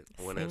dumb shit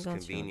when it's Single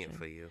convenient children.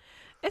 for you.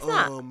 It's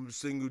not. Oh, I'm a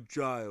single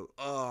child.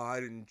 Oh, I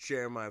didn't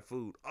share my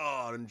food.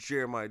 Oh, I didn't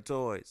share my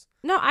toys.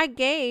 No, I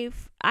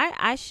gave.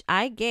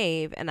 I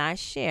gave and I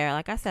share.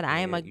 Like I said, I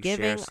am Yeah, a you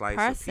share a giving slice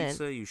of person.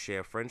 pizza. You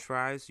share French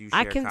fries. You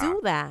I share can do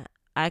cock. that.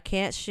 I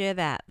can't share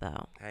that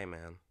though. Hey,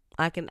 man.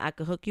 I can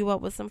hook you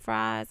up with some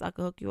fries. I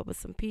can hook you up with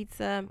some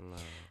pizza. No,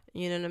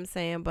 You know what I'm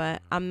saying?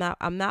 But no.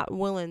 I'm not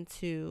willing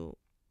to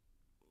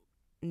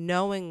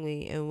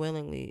knowingly and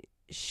willingly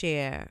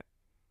share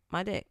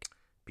my dick.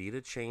 Be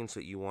the change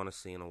that you want to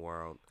see in the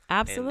world.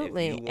 And if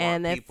you Absolutely.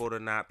 want And if people to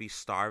not be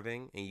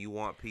starving, and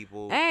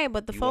hey,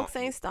 but the you want folks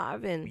ain't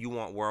starving. you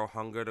want world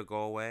hunger to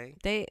go away,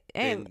 They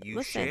hey, then you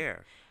listen.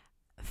 share.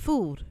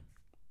 Food.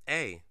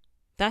 Hey,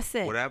 That's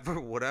it.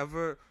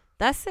 Whatever.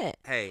 That's it.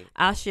 Hey,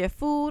 I'll share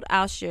food.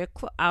 I'll share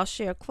clothes.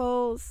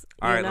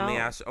 all You right. Let me know,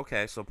 ask you.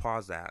 Okay, so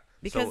pause that.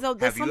 because So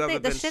there's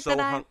something. The shit that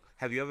I.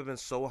 have you ever been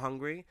so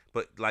hungry,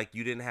 but like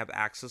you didn't have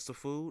access to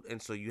food,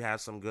 and so you had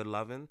some good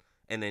loving,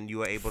 and then you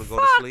were able to go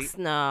to sleep? Fucks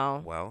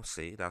no. Well,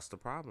 see, that's the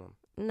problem.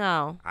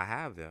 No. I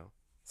have though.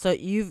 So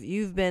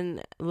you've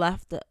been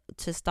left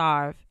to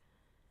starve,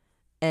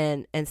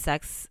 and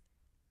sex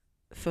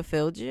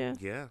fulfilled you.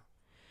 Yeah,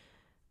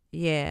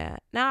 Yeah.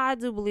 Now I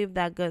do believe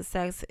that good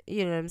sex,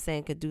 you know what I'm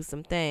saying, could do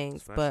some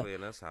things, but especially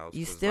in this house.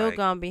 you 'Cause, still like,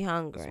 gonna be as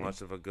hungry.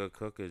 much of a good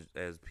cook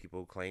as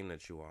people claim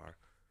that you are,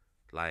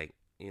 like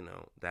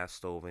that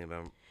stove ain't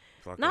been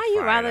fucking No,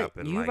 fired up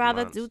in you like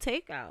rather months. do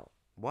takeout.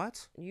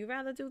 What? You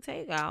rather do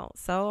takeout.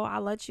 So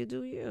I'll let you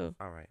do you.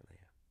 All right,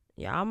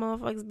 Y'all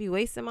motherfuckers be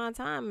wasting my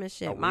time and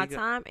shit. Leah. My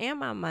time and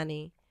my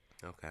money.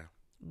 Okay.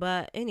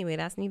 But anyway,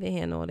 that's neither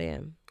here nor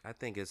there. I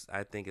think it's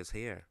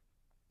here.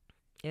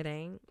 It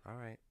ain't. All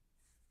right,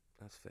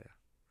 that's fair.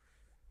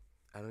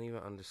 I don't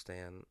even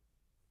understand.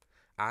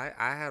 I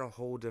had a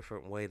whole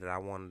different way that I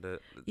wanted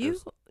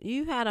to.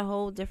 You had a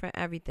whole different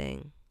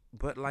everything.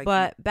 But like.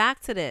 But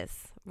back to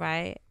this,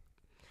 right?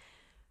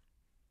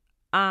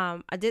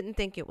 I didn't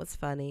think it was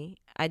funny.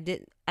 I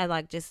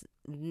like just,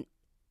 and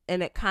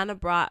it kind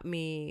of brought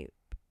me,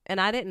 and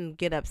I didn't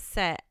get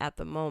upset at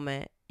the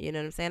moment. You know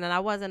what I'm saying? And I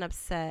wasn't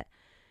upset.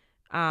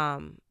 I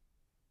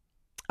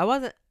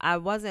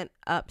wasn't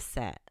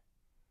upset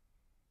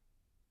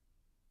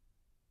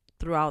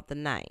throughout the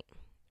night,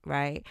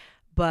 right?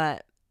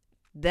 But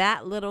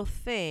that little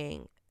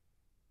thing,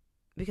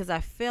 because I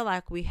feel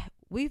like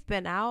we've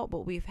been out,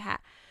 but I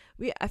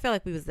feel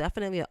like we was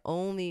definitely the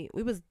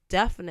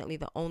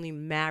only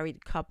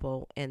married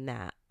couple in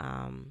that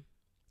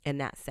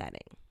setting.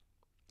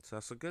 So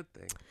that's a good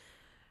thing.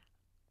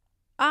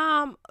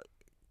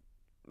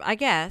 I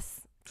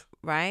guess,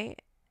 right?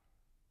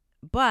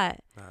 But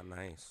Not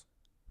nice.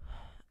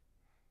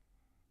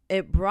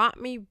 it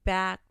brought me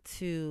back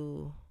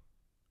to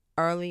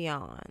early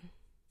on,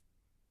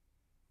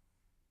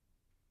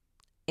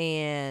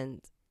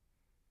 and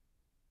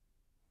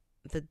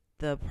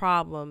the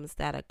problems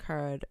that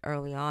occurred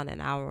early on in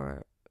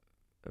our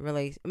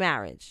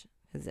marriage.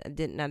 Because I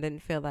didn't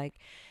feel like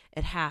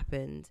it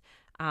happened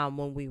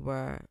when we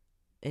were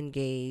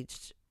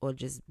engaged or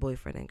just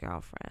boyfriend and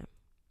girlfriend.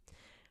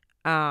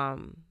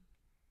 And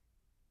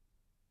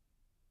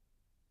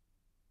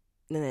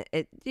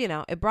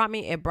it brought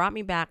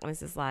me back, and it's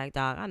just like,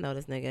 dog, I know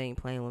this nigga ain't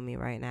playing with me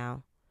right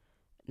now.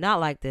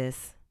 Not like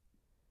this.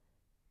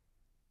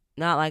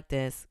 Not like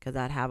this, because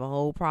I'd have a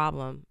whole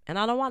problem. And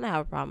I don't want to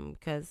have a problem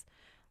because,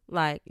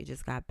 like, you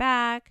just got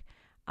back.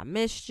 I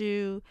missed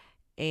you.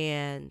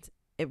 And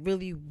it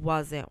really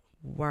wasn't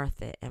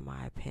worth it, in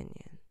my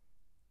opinion.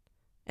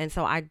 And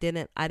so I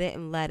didn't let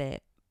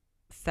it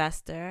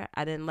fester.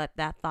 I didn't let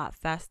that thought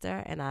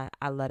fester, and I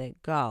let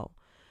it go.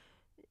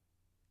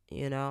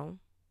 You know?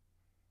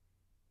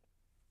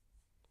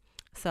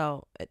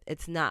 So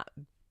it's not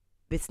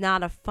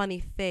a funny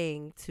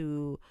thing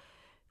to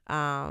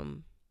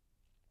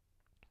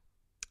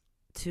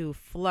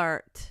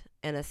flirt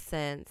in a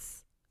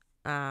sense,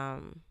 or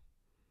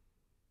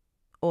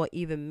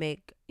even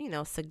make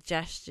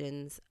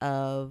suggestions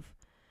of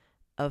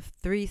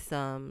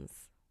threesomes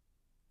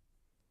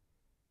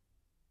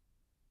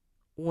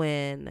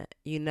when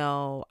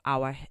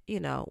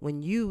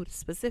when you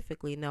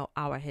specifically know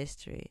our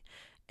history,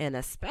 and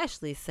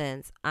especially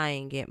since I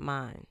ain't get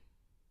mine.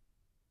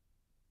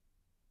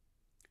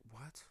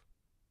 What?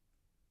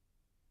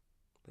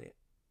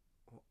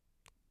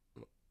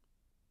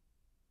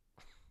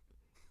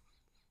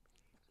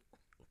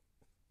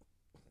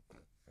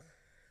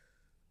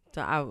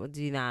 So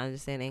do you not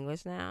understand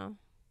English now?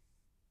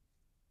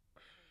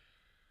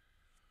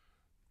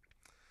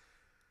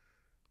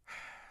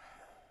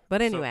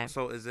 But anyway,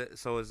 So is it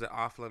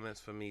off limits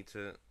for me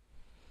to?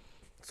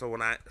 So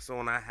when I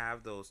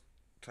have those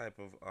type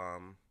of All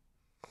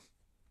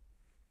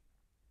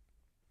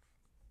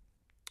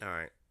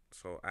right.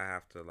 So I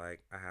have to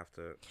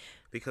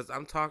because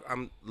I'm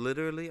talking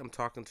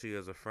to you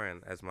as a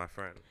friend, as my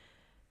friend.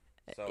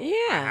 So I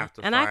yeah, have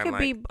to and find, I could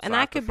like, be, so and I I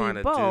have to could be find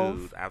a both.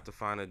 dude. I have to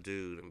find a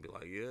dude and be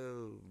like,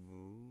 yo.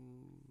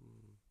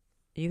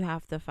 You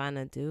have to find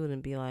a dude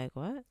and be like,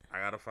 what? I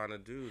gotta find a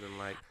dude and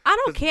like. I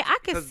don't care. I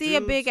can see a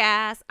dudes, big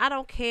ass. I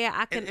don't care.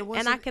 I And can, it and I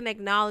wasn't- can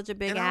acknowledge a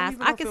big and I ass.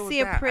 don't even I know if it can was see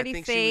a that. pretty I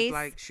think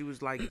face. she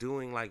was like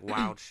doing like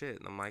wild shit,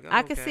 and I'm like, oh,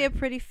 I can okay. see a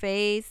pretty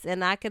face,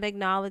 and I can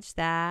acknowledge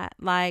that.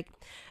 Like,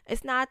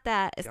 it's not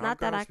that. It's Y'all not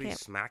that I girls be can't.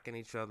 smacking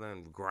each other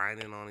and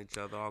grinding on each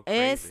other all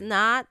crazy. It's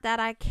not that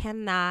I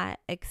cannot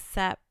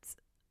accept.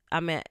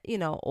 I mean,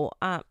 or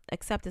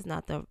accept is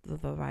not the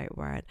right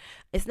word.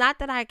 It's not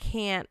that I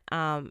can't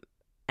and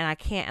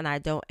I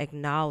don't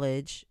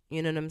acknowledge,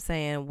 you know what I'm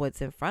saying,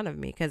 what's in front of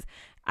me, because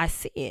I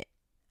see it.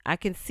 I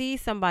can see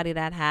somebody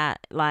that had,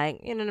 like,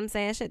 you know what I'm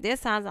saying, shit.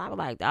 There's times I'm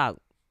like, dog,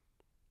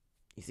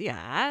 you see her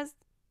eyes?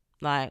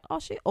 Like,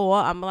 or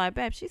I'm like,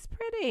 babe, she's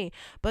pretty.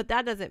 But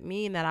that doesn't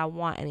mean that I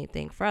want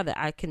anything further.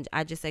 I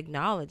just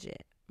acknowledge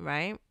it,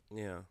 right?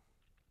 Yeah.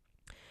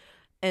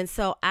 And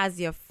so as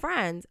your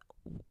friends,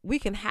 we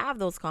can have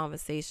those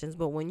conversations,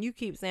 but when you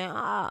keep saying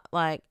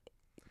like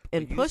But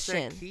and you said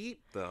pushing,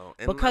 keep though,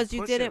 and I'm because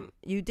you didn't, pushing.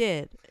 you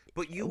did,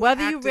 But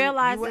whether you you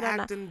realize were it or not.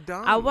 acting I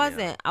dumb, yeah.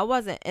 wasn't. I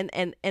wasn't.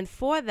 And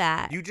for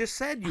that, You just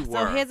said you so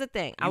were. here's the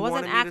thing. I You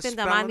wasn't wanted me to acting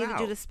dumb. I spell it needed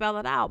you to out. spell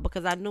it out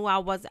because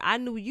I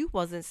knew you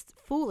wasn't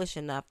foolish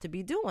enough to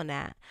be doing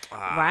that,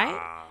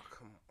 right?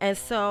 Come And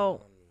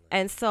so,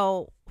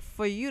 on.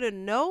 for you to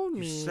know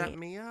You set me,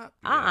 me up,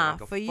 yeah,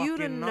 like a for you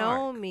to fucking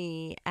know narc.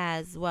 me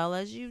as well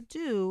as you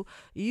do,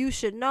 you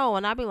should know.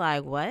 And I'd be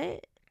like,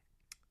 what?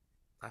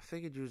 I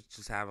figured you was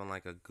just having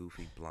like a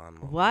goofy blonde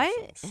moment or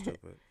What? something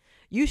stupid.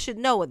 You should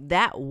know what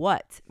that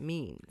what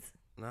means.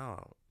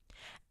 No.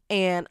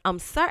 And I'm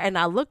certain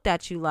I looked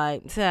at you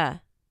like, But I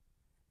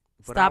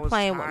stop was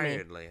playing with me.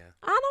 tired, Leah.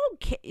 I don't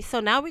care. So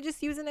now we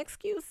just using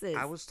excuses.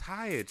 I was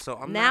tired, so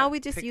I'm now not we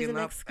just picking using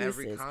up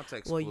every excuses.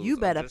 context Well, clues.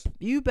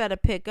 you better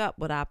pick up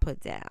what I put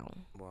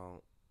down.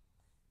 Well,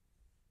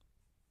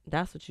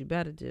 That's what you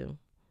better do.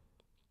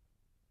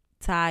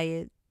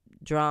 Tired,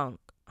 drunk,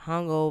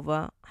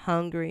 hungover,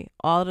 hungry,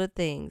 all the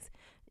things.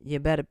 You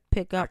better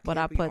pick up what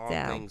I put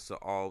down.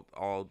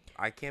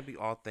 I can't be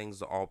all things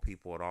to all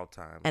people at all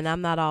times. And I'm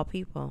not all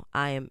people.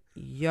 I am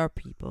your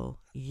people,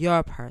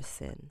 your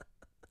person.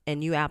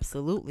 And you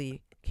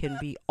absolutely can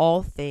be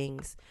all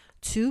things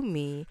to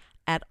me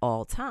at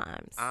all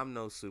times. I'm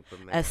no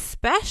Superman.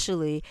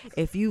 Especially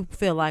if you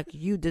feel like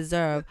you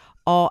deserve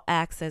all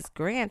access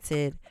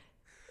granted.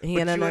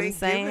 You know what I'm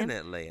saying?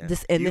 It, Leah.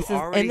 This is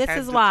why.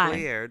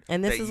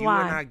 And this is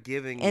why. Are not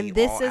giving me and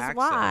this all is access.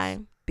 why.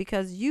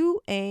 Because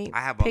you ain't I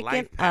have a picking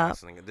life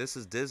pass. up. This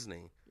is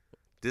Disney.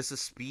 This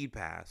is Speed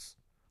Pass.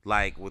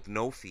 Like with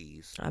no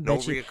fees. I no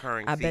bet you,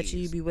 reoccurring I fees. bet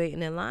you be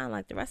waiting in line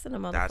like the rest of the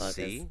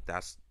motherfuckers.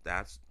 That's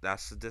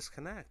the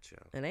disconnect, yo.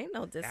 It ain't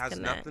no disconnect. It has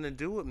nothing to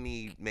do with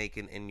me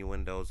making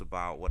innuendos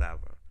about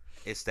whatever.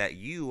 It's that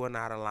you are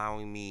not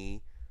allowing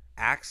me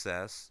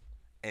access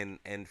and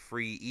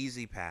free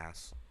easy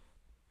pass.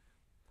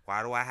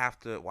 Why do I have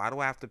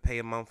to pay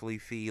a monthly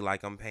fee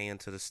like I'm paying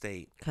to the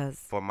state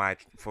for my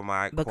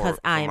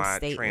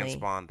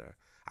transponder?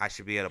 I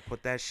should be able to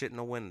put that shit in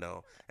the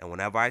window, and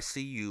whenever I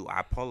see you,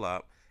 I pull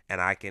up and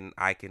I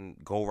can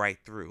go right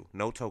through.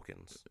 No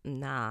tokens.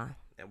 Nah.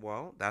 And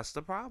well, that's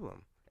the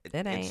problem. It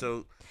ain't. And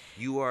so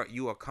you are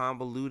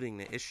convoluting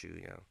the issue,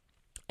 you know.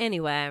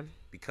 Anyway.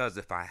 Because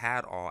if I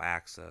had all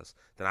access,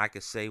 then I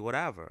could say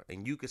whatever,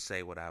 and you could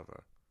say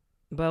whatever.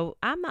 But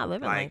I'm not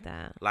living like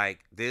that.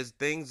 Like, there's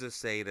things to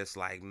say that's,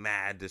 like,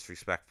 mad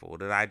disrespectful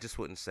that I just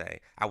wouldn't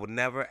say. I would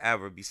never,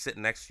 ever be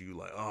sitting next to you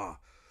like, oh,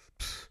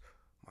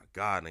 my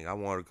God, nigga, I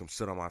want her to come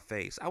sit on my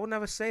face. I would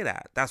never say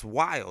that. That's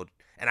wild.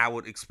 And I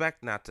would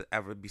expect not to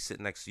ever be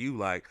sitting next to you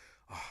like,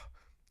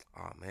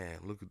 oh man,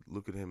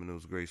 look at him in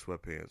those gray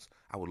sweatpants.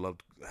 I would love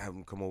to have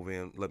him come over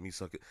and let me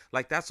suck it.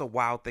 Like, that's a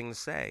wild thing to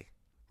say,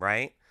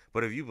 right?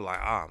 But if you be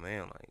like, oh,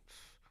 man, like,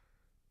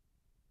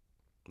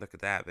 look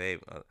at that, babe.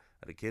 Are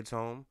the kids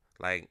home?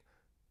 Like,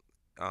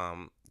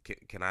 can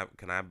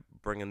I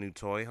bring a new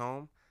toy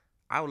home?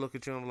 I would look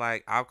at you and be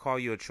like, I'll call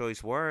you a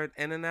choice word,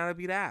 and then that'll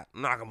be that.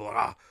 I'm not gonna be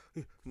like,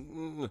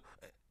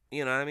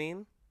 you know what I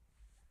mean?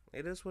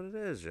 It is what it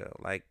is, yo.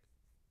 Like,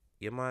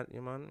 you're my,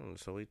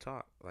 so we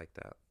talk like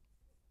that.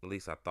 At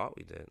least I thought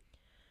we did.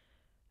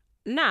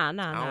 Nah. I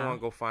don't want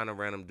to go find a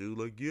random dude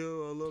like, yeah,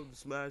 I love to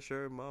smash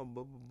her, blah,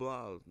 blah, blah,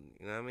 blah.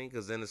 You know what I mean?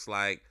 Because then it's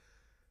like,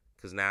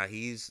 because now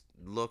he's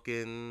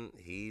looking,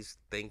 he's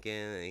thinking,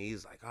 and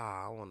he's like, oh,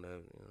 I want to, you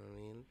know what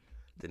I mean?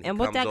 Then he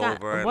comes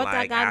over and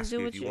like asks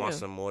you if you want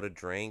some more to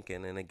drink,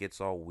 and then it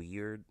gets all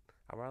weird.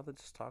 I'd rather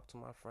just talk to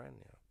my friend,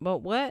 yeah. But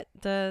what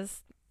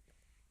does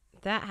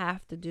that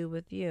have to do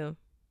with you?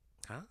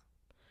 Huh?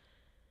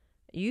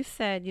 You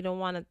said you don't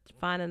want to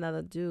find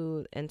another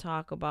dude and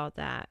talk about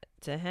that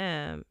to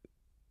him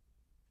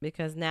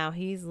because now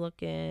he's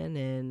looking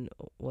and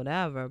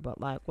whatever. But,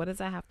 like, what does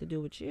that have to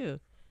do with you?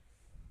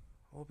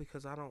 Well,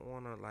 because I don't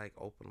want to, like,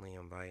 openly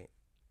invite,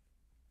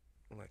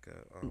 like,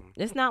 a,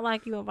 It's not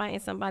like you inviting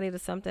somebody to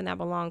something that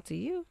belongs to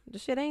you. The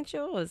shit ain't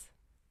yours.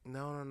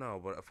 No.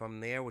 But if I'm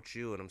there with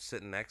you and I'm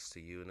sitting next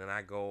to you and then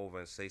I go over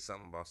and say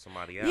something about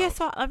somebody else. Yeah,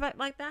 so,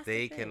 like, that's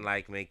they the can,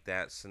 like, make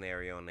that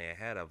scenario in their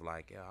head of,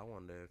 like, yeah, I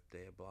wonder if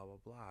they're blah, blah,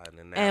 blah. And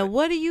then and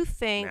what do you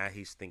think? Now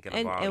he's thinking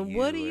about and you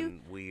what do you,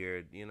 and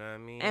weird, you know what I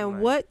mean? And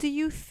like, what do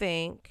you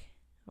think,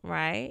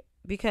 right?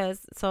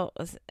 Because, so,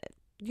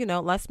 you know,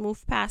 let's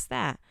move past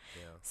that.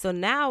 Yeah. So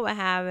now we're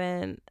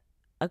having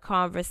a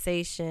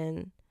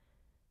conversation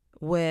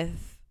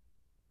with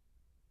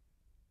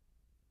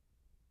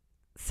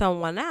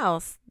someone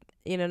else,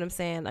 you know what I'm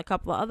saying? A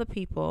couple of other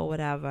people or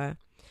whatever.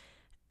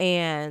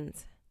 And,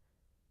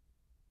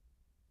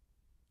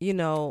 you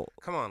know.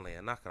 Come on,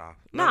 Leah, knock it off.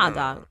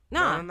 Dog.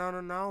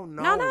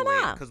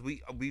 No. Because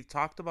we've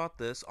talked about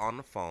this on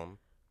the phone.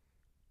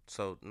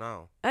 So,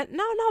 no.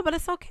 No, but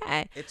it's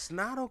okay. It's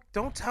not.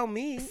 Don't tell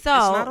me. So, it's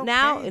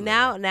not okay,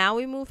 now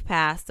we move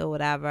past or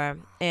whatever.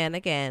 And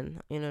again,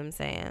 you know what I'm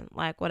saying?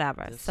 Like,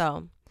 whatever.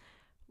 So,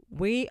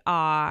 we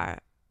are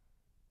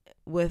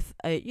with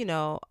a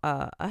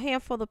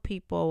handful of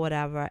people,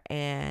 whatever,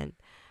 and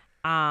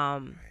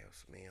um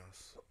Dios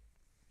míos.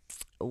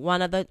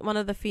 one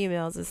of the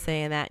females is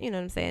saying that, what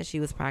I'm saying, she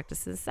was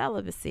practicing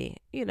celibacy,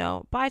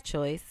 by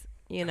choice,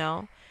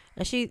 and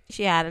she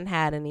hadn't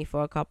had any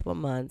for a couple of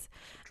months,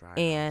 It's a dry house.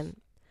 and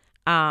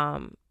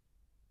um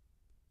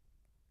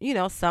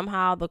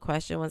somehow the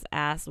question was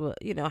asked, well,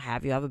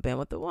 have you ever been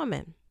with a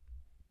woman?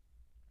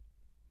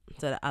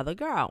 To the other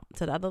girl,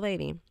 to the other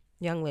lady,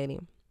 young lady.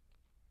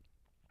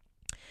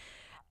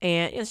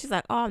 And she's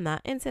like, oh, I'm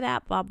not into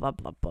that, blah, blah,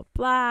 blah, blah,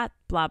 blah,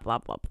 blah, blah,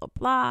 blah, blah,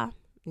 blah.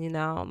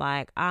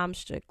 Like, I'm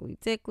strictly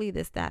dickly,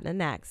 this, that, and the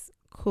next.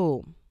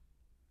 Cool.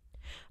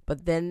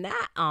 But then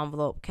that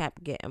envelope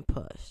kept getting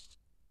pushed.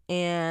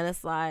 And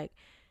it's like,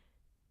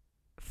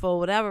 for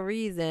whatever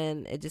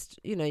reason, it just,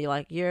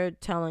 you're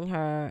telling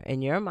her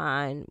in your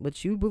mind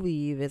what you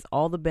believe is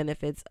all the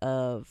benefits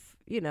of,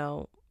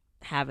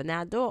 having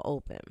that door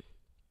open.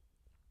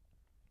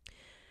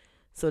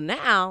 So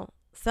now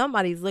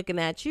somebody's looking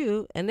at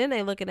you, and then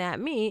they looking at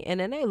me,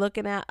 and then they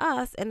looking at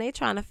us, and they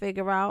trying to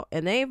figure out,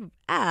 and they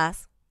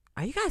ask,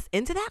 are you guys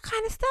into that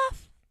kind of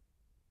stuff?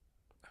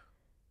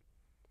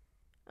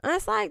 And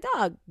it's like,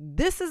 dog,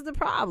 this is the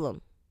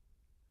problem.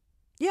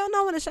 You don't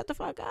know when to shut the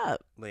fuck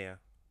up. Yeah,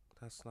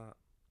 that's not.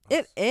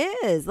 It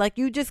is. Like,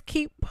 you just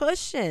keep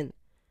pushing.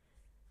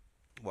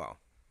 Well.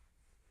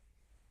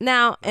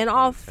 Now, No in pun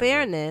all intended.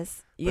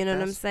 fairness, you know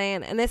what I'm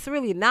saying? And it's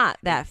really not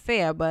that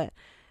fair, but,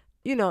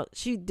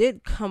 she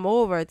did come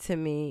over to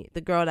me, the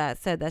girl that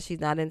said that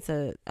she's not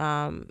into,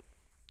 And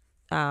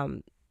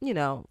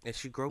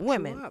she groped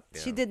women. you up.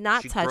 Yeah. She did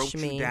not touch She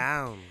me. groped you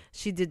down.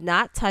 She did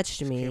not touch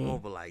She me. came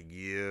over like,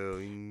 yeah.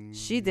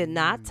 She did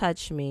not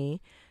touch me.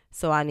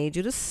 So I need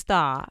you to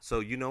stop. So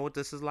you know what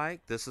this is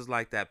like? This is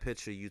like that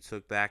picture you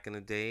took back in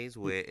the days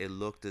where it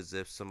looked as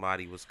if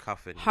somebody was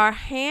cuffing you. Her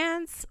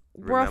hands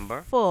were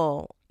Remember?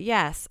 full.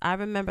 Yes, I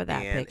remember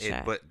that And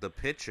picture. But the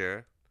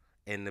picture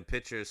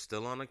is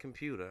still on the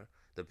computer.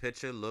 The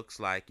picture looks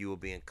like you were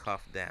being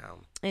cuffed down.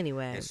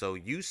 Anyway. And so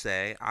you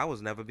say, I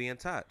was never being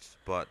touched.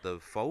 But the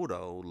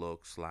photo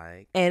looks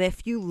like. And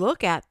if you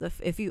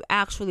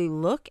actually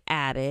look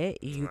at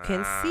it, you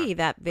can see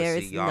that there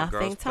is y'all nothing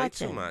girls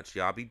touching. Play too much.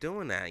 Y'all be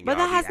doing that. But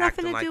y'all that has be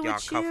nothing to acting do like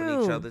with y'all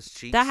cuffing each you. other's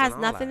cheeks. That has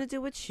and all nothing that. to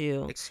do with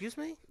you. Excuse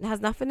me? It has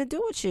nothing to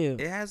do with you.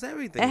 It has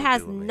everything. It to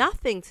has do with me.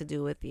 nothing to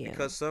do with you.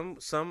 Because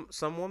some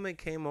woman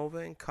came over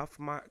and cuffed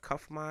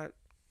my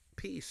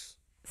piece.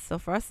 So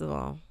first of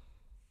all,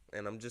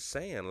 and I'm just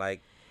saying,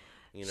 like,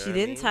 you know, she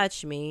didn't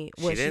touch me.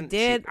 What she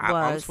did was,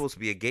 I'm supposed to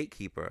be a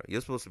gatekeeper.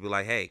 You're supposed to be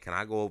like, hey, can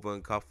I go over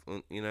and cuff?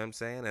 You know what I'm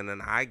saying? And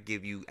then I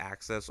give you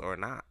access or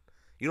not.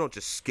 You don't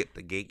just skip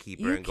the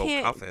gatekeeper and go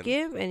cuffing. You can't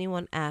give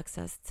anyone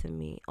access to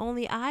me.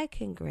 Only I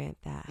can grant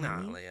that.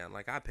 Nah, honey. yeah,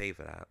 like I pay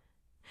for that.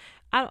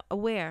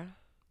 Where?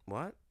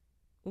 What?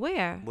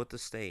 Where? With the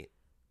state.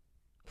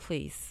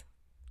 Please.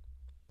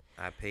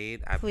 I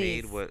paid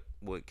with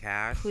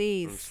cash.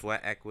 Please. And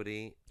sweat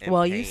equity. And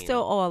well, pain. You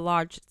still owe a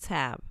large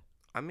tab.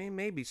 I mean,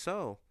 maybe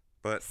so,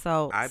 but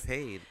so I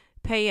paid.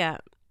 Pay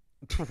up.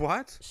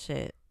 What?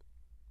 Shit.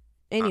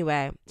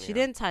 Anyway, yeah. She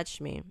didn't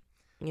touch me.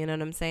 You know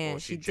what I'm saying? Well,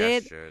 she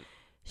gestured,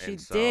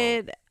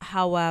 did,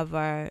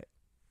 however,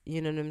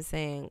 you know what I'm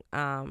saying,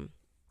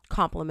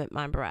 compliment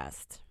my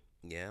breast.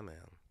 Yeah, man.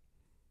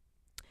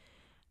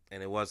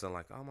 And it wasn't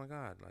like, oh my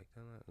God, like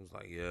it was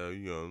like, yeah.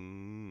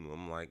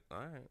 I'm like, all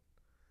right.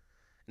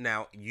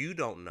 Now you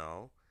don't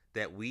know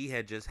that we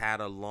had just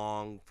had a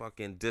long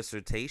fucking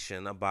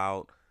dissertation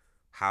about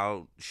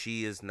how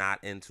she is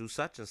not into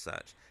such and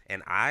such.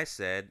 And I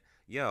said,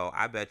 yo,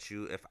 I bet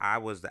you if I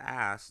was to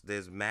ask,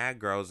 there's mad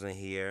girls in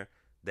here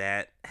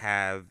that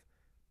have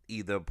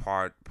either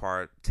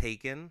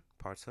partaken,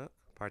 something,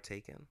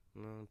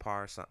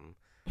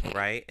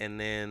 right? And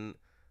then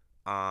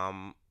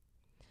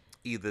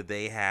either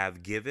they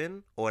have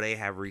given or they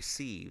have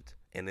received.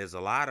 And there's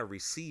a lot of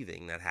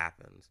receiving that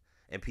happens.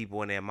 And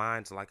people in their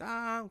minds are like,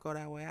 I don't go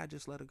that way. I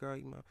just let a girl,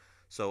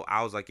 So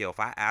I was like, yo, if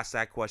I ask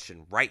that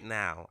question right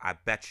now, I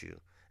bet you.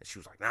 And she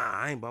was like, nah,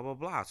 I ain't blah, blah,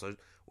 blah. So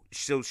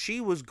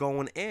she was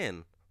going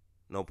in,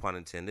 no pun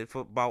intended,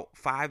 for about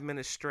 5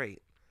 minutes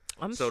straight.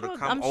 I'm so sure, to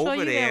come I'm over sure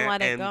you there didn't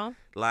let and it go.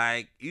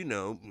 like,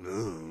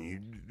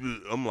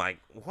 I'm like,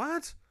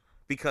 what?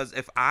 Because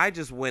if I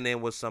just went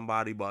in with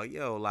somebody about,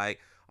 yo, like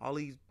all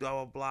these blah,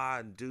 blah, blah,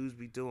 and dudes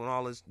be doing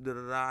all this, da,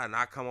 da, da, and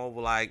I come over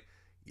like,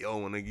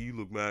 yo, nigga, you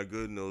look mad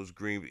good in those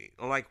green beans.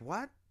 I'm like,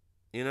 what?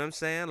 You know what I'm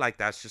saying? Like,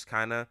 that's just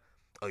kind of,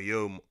 oh,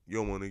 yo, my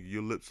nigga,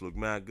 your lips look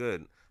mad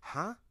good.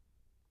 Huh?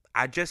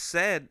 I just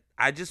spent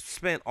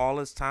all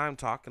this time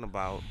talking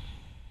about.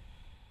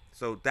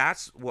 So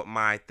that's what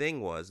my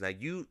thing was. Now,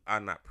 you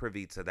are not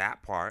privy to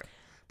that part,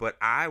 but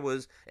I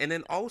was, and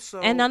then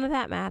also. And none of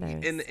that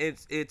matters. And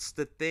it's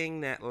the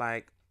thing that,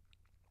 like,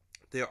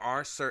 there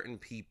are certain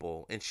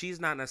people, and she's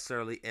not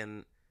necessarily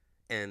in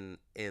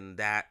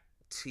that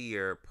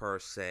tier per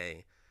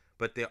se,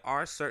 but there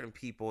are certain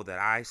people that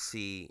I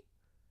see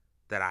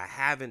that I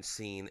haven't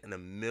seen in a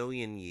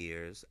million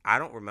years. I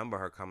don't remember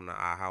her coming to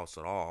our house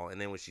at all,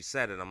 and then when she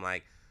said it, I'm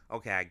like,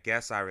 okay, I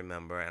guess I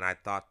remember, and I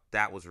thought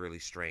that was really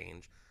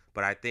strange.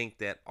 But I think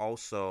that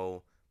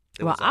also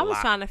there Well, was a I was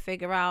lot trying to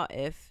figure out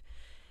if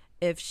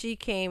she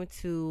came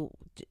to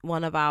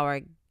one of our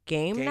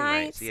game game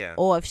nights, nights yeah.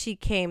 or if she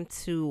came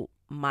to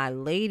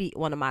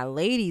one of my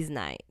ladies'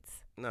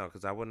 nights. No,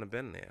 because I wouldn't have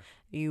been there.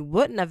 You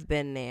wouldn't have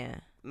been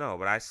there. No,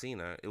 but I seen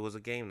her. It was a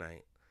game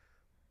night,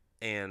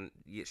 and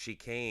she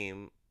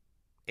came,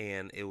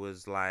 and it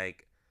was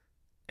like,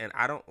 and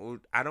I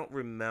don't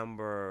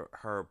remember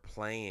her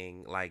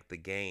playing like the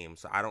game,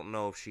 so I don't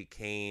know if she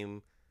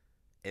came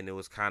and it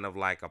was kind of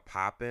like a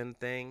pop-in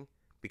thing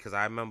because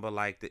I remember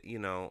like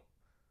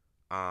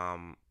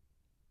um,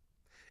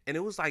 and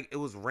it was like it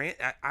was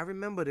I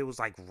remembered it was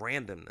like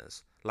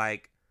randomness,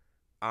 like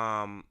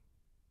um,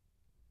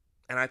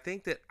 and I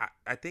think that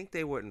I think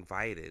they were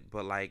invited,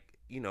 but like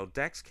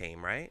Dex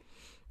came, right?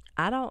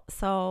 I don't.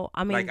 So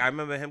I Like mean, I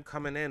remember him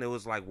coming in. It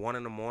was like 1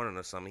 in the morning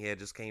or something. He had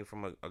just came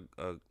from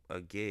a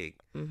gig,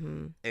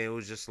 mhm, and it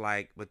was just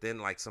like. But then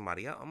like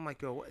somebody else, I'm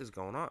like, yo, what is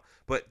going on?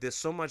 But there's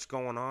so much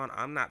going on.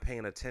 I'm not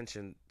paying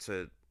attention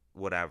to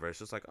whatever. It's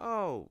just like,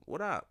 oh,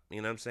 what up?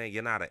 You know what I'm saying?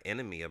 You're not an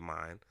enemy of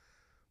mine.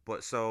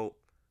 But so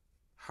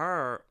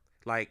her,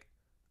 like,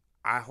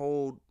 I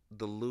hold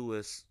the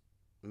Lewis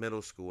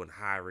Middle School in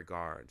high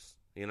regards.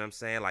 You know what I'm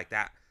saying? Like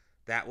that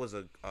was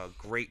a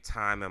great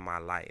time in my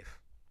life.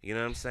 You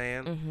know what I'm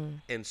saying?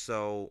 mhm. And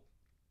so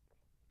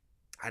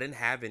I didn't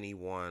have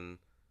anyone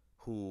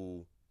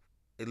who,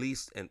 at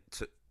least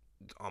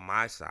on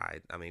my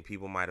side, I mean,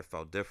 people might have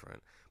felt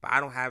different, but I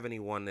don't have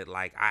anyone that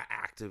like I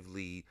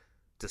actively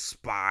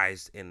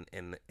despised in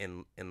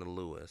the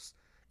Lewis.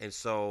 And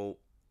so,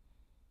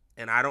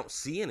 and I don't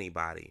see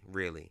anybody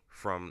really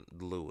from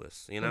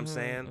Lewis. You know what I'm Mhm.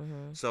 saying?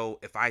 Mhm. So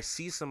if I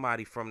see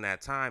somebody from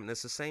that time, and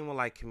it's the same with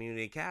like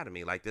community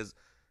academy. Like there's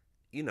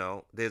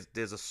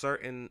a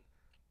certain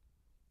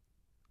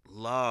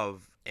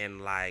love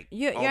and like, oh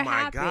You're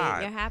my happy.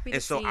 God. You're happy to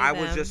And so see I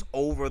was just them.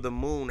 over the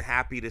moon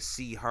happy to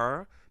see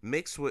her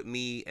mixed with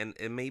me, and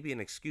it may be an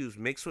excuse,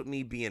 mixed with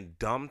me being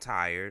dumb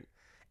tired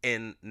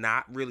and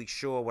not really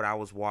sure what I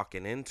was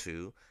walking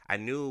into. I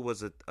knew it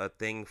was a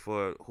thing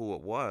for who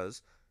it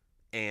was,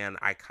 and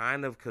I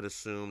kind of could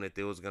assume that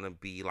there was going to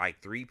be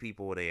like 3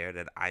 people there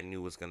that I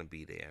knew was going to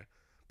be there,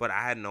 but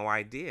I had no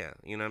idea.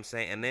 You know what I'm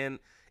saying? And then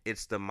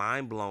it's the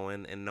mind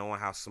blowing and knowing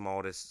how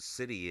small this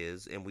city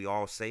is, and we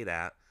all say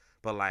that,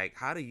 but like,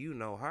 how do you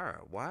know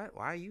her? What?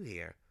 Why are you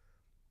here?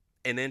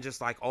 And then just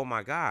like, oh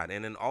my God.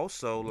 And then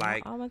also Y'all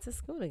like, all went to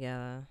school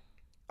together.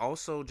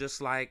 also just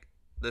like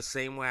the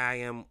same way I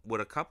am with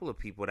a couple of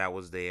people that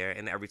was there,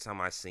 and every time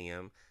I see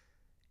him,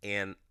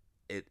 and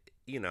it,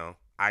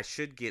 I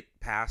should get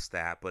past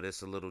that, but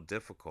it's a little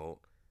difficult.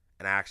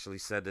 And I actually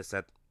said this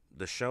at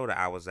the show that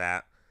I was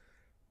at.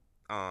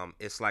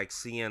 It's like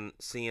seeing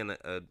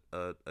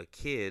a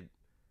kid,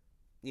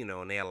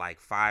 and they're like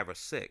 5 or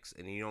 6,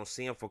 and you don't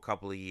see them for a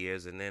couple of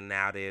years, and then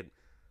now they're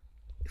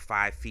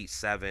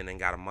 5'7" and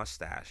got a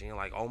mustache, and you're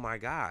like, oh my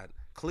God,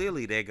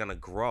 clearly they're gonna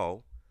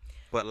grow,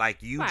 but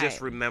like you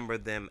just Right. remember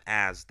them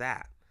as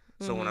that.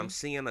 So when I'm Mhm.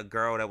 seeing a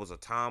girl that was a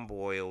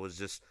tomboy or was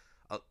just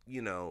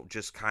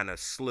just kind of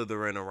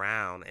slithering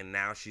around, and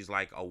now she's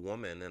like a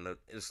woman, and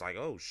it's like,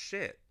 oh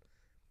shit.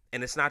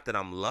 And it's not that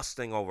I'm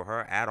lusting over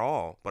her at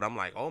all, but I'm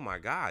like, oh my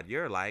God,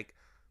 you're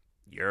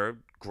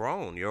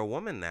grown, you're a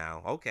woman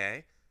now,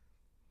 okay.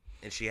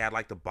 And she had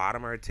like the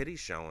bottom of her titties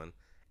showing,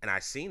 and I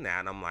seen that,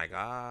 and I'm like,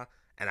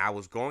 and I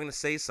was going to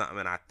say something,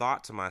 and I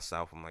thought to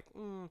myself, I'm like,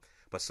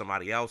 but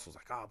somebody else was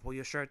like, oh, pull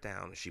your shirt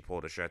down, and she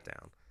pulled her shirt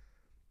down.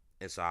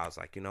 And so I was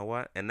like, you know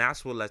what? And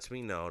that's what lets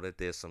me know that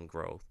there's some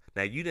growth.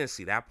 Now, you didn't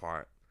see that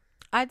part.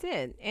 I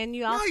did, and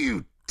you No, also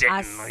you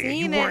I didn't, Leah.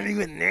 You seen weren't it,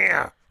 even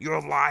there. You're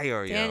a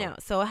liar, yo. Daniel.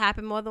 So it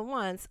happened more than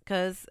once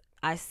because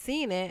I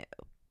seen it.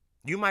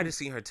 You might have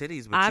seen her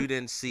titties, but I you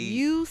didn't see.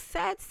 You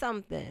said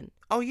something.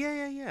 Oh, yeah,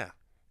 yeah, yeah.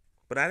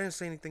 But I didn't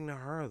say anything to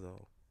her,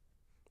 though.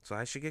 So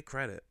I should get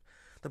credit.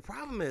 The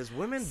problem is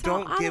women So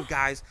don't I give don't.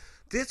 guys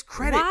this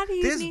credit. Why do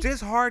you need?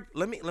 This hard.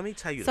 Let me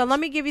tell you So this. let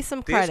me give you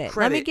some This credit.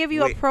 Let me credit. give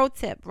you a Wait, pro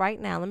tip right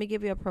now. Let me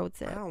give you a pro I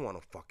tip. don't want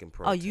a fucking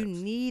pro Oh, you tips.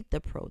 need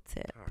the pro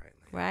tip, All right,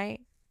 man.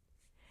 right?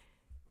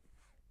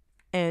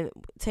 And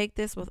take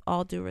this with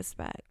all due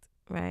respect,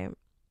 right?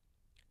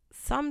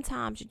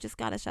 Sometimes you just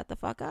gotta shut the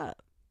fuck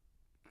up,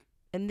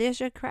 and there's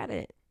your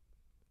credit.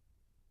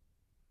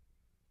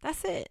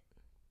 That's it.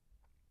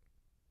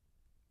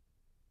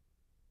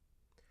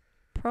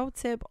 Pro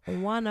tip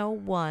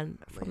 101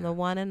 from the Leah.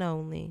 one and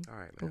only All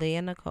right, man.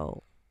 Leah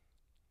Nicole.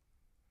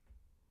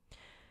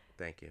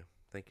 Thank you.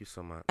 Thank you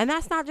so much. And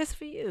that's not just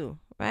for you,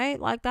 right?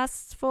 Like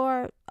that's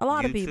for a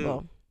lot of You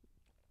people.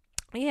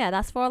 too. Yeah,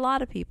 that's for a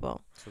lot of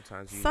people.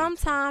 Sometimes you need to.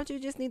 Sometimes you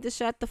just need to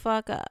shut the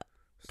fuck up.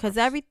 Because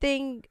Stop.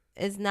 everything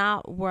is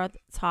not worth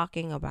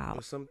talking Well,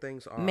 about. some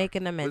things are.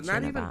 Making a But mention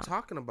not even about.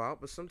 talking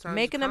about, but sometimes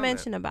Making a comment.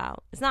 mention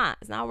about. It's not.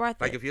 It's not worth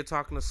Like it. if you're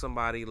talking to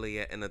somebody,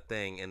 Leah, in a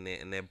thing, and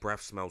their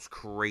breath smells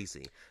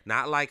crazy,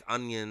 not like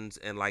onions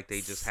and like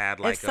they just had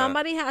like if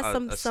somebody has a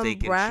some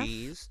steak breath and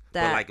cheese, but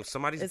that like if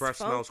somebody's is breath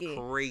smells funky.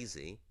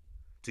 crazy,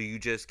 Do you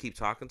just keep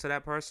talking to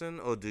that person,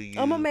 or do I'm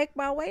gonna you? make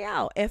my way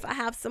out. If I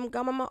have some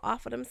gum, I'm gonna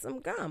offer them some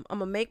gum. I'm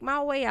gonna make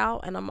my way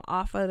out and I'm gonna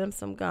offer them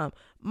some gum.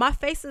 My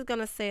face is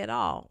gonna say it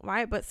all,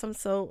 right? But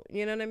so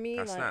you know what I mean?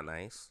 That's Like not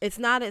nice. it's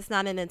not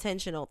an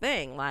intentional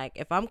thing. Like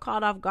if I'm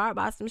caught off guard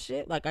by some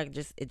shit, like it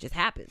just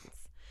happens.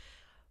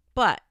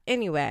 But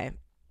anyway,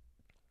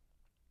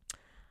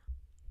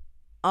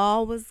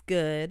 all was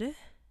good.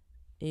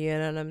 You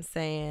know what I'm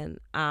saying?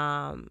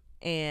 And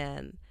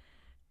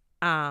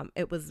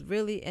it was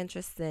really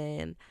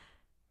interesting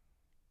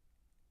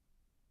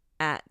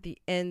at the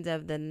end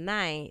of the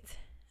night.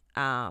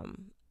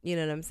 You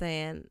know what I'm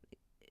saying?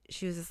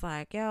 She was just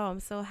like, yo, I'm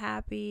so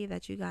happy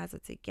that you guys are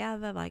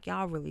together. Like,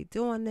 y'all really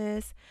doing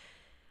this.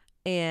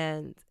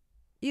 And,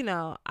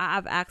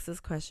 I've asked this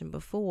question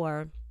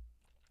before.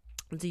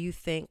 Do you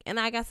think, and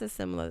I guess it's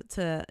similar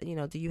to,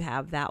 do you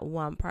have that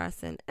one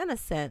person in a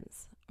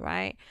sense,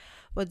 right?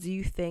 But do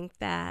you think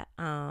that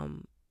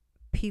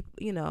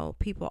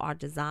people are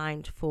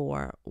designed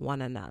for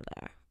one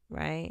another,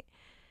 right?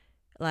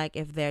 Like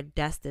if they're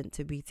destined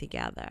to be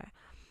together.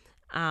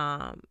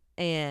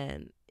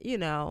 And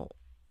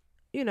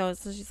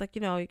so she's like,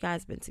 you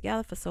guys been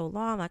together for so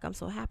long. Like, I'm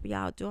so happy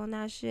y'all doing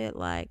that shit.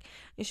 Like,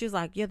 and she was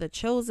like, you're the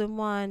chosen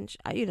one.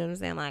 You know what I'm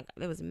saying? Like,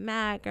 there was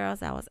mad girls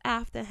that was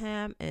after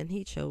him, and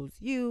he chose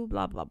you.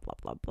 Blah blah blah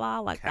blah blah.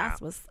 Like, that's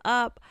Cap. what's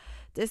up.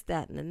 This,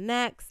 that, and the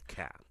next.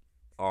 Cap.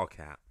 All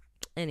cap.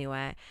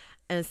 Anyway,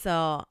 and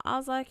so I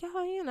was like, yo,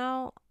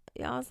 I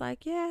was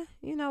like, yeah,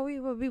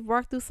 we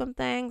worked through some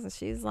things, and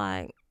she's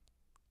like,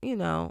 you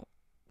know,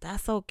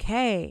 that's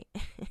okay.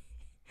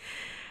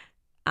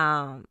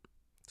 um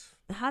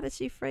how did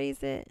she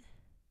phrase it?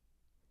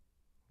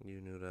 You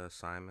knew the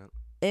assignment.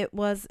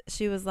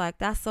 She was like,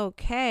 that's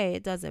okay,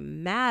 it doesn't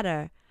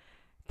matter,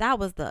 that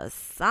was the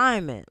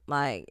assignment,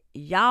 like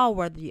y'all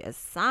were the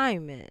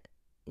assignment,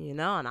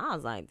 and I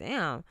was like,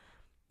 damn.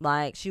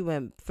 Like, she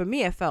went, for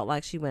me it felt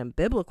like she went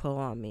biblical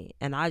on me,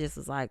 and I just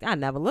was like, I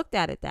never looked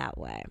at it that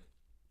way.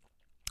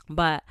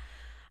 But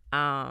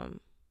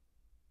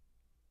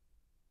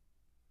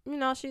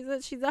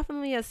she's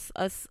definitely a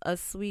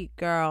sweet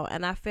girl,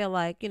 and I feel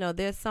like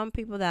there's some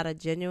people that are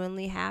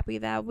genuinely happy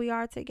that we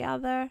are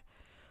together,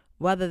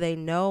 whether they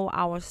know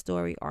our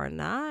story or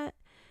not.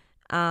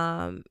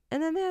 And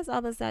then there's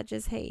others that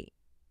just hate.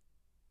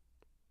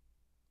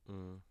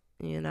 Mm.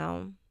 you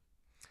know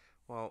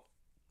Well,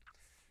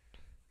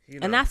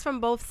 and that's from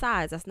both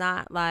sides. That's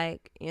not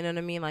like, you know what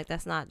I mean, like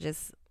that's not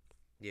just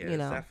yeah, it's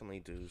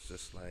definitely dudes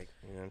just like,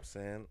 you know what I'm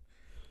saying,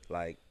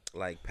 like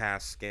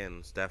past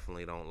skins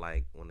definitely don't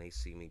like when they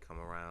see me come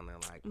around. They're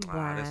like,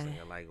 wow, this right.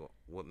 nigga, like,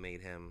 what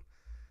made him?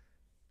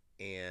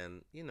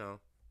 And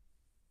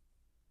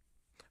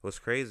what's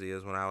crazy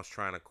is when I was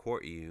trying to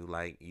court you,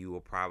 like, you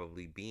were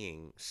probably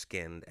being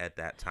skinned at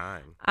that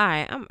time, All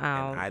right, I'm and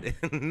out. I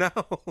didn't know.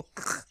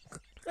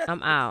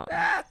 I'm out.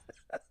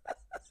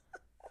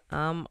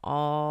 I'm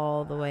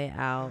all the way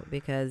out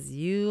because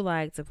you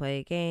like to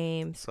play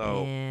games.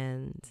 So,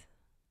 and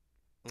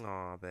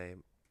oh, babe.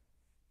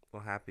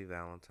 Well, happy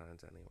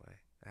Valentine's anyway.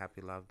 Happy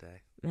Love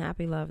Day.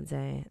 Happy Love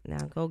Day. Now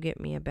go get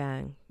me a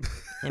bang.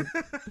 And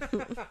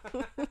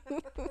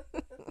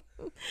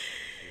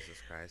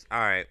Jesus Christ. All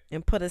right,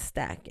 and put a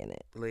stack in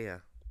it.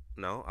 Leah.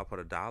 No, I'll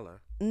put $1.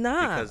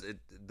 Nah.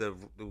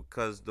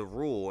 Because the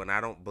rule, and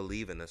I don't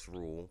believe in this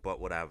rule, but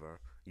whatever.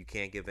 You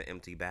can't give an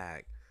empty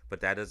bag,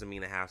 but that doesn't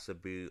mean it has to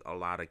be a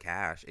lot of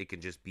cash. It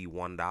could just be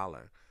 $1,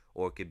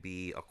 or it could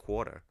be a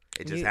quarter.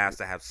 It just has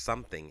to have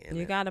something in it.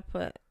 You gotta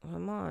put.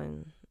 Come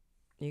on.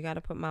 You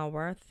gotta put my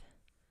worth.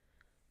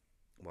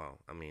 Well,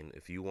 I mean,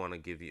 if you want to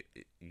give you,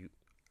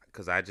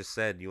 because I just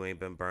said you ain't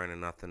been burning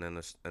nothing in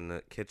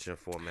the kitchen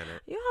for a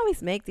minute. You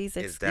always make these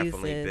excuses. It's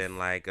definitely been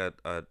like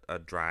a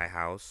dry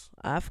house.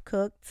 I've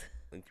cooked.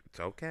 It's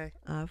okay.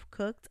 I've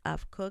cooked.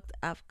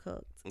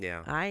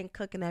 Yeah. I ain't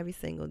cooking every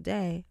single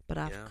day, but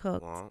I've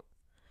cooked. Well,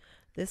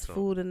 There's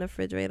food in the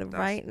refrigerator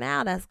right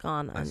now that's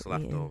gone That's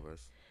uneaten.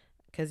 leftovers.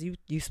 Cause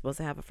you supposed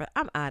to have a friend.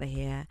 I'm out of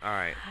here. All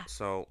right.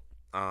 So,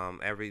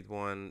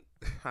 everyone,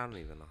 I don't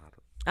even know how to.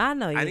 I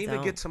know you I didn't don't.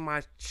 even get to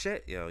my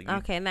shit, yo.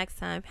 Okay, next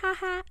time. Ha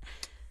ha.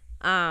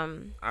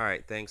 All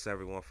right. Thanks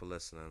everyone for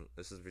listening.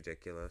 This is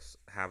ridiculous.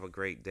 Have a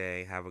great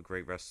day. Have a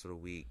great rest of the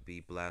week. Be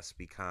blessed.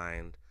 Be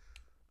kind.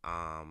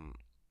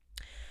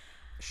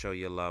 Show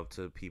your love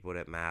to people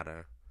that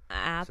matter.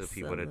 Absolutely. To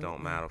people that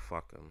don't matter,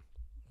 fuck them.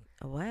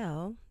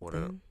 Well,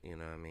 you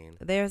know what I mean?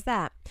 There's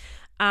that.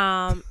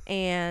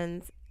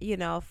 And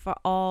for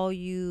all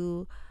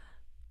you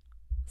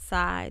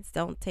sides,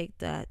 don't take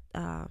that.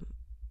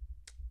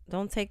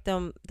 Don't take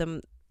them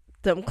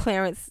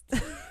clearance.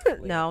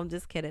 No, I'm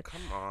just kidding.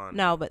 Come on.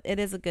 No, but it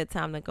is a good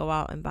time to go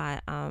out and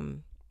buy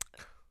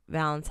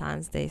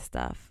Valentine's Day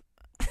stuff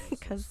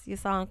because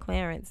it's on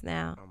clearance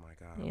now. Oh my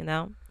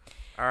god.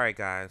 All right,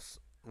 guys.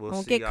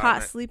 Won't get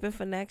caught sleeping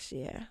for next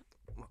year.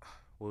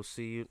 We'll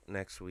see you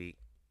next week,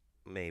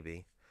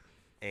 maybe.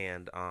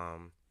 And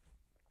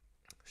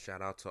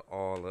shout out to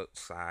all the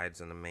sides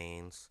and the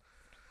mains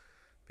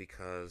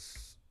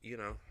because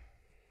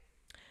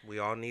We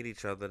all need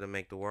each other to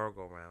make the world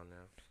go round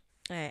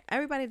now. Hey,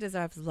 everybody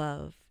deserves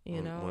love, you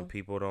When know?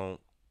 people don't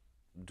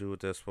do what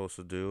they're supposed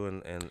to do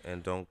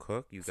and don't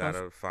cook, you So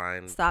gotta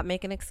find stop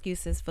making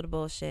excuses for the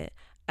bullshit.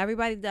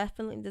 Everybody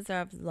definitely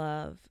deserves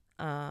love.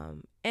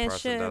 And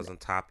person doesn't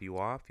top you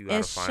off. You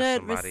and gotta find should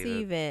somebody to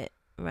receive it,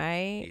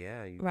 right?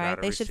 yeah, you Right.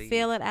 gotta They should receive.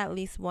 feel it at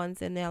least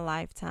once in their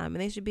lifetime,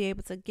 and they should be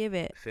able to give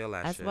it Feel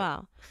that as shit.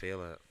 well.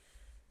 Feel it.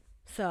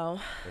 So,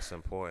 It's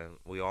important.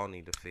 We all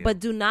need to feel. but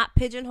do not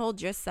pigeonhole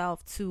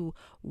yourself to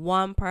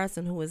one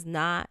person who is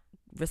not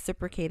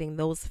reciprocating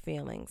those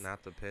feelings.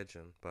 Not the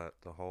pigeon, but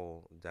the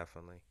whole,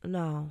 definitely.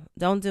 No,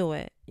 don't do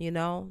it. You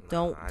know,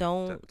 Definitely.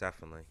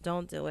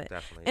 don't do it.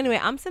 Definitely. Anyway,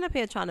 I'm sitting up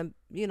here trying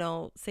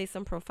to, say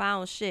some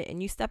profound shit,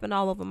 and you stepping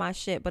all over my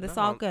shit, but it's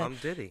all good. I'm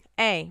Diddy.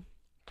 Hey,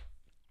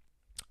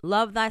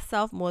 love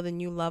thyself more than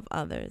you love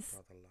others.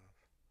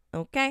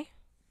 Okay?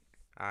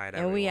 All right,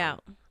 and we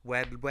out.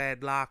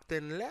 Wedlocked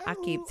in love. I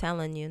keep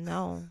telling you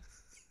no.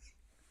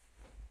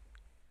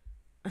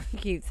 I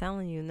keep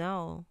telling you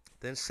no.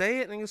 Then say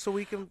it, nigga, so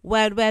we can.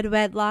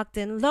 Wedlocked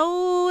and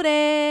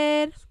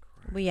loaded.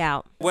 We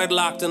out.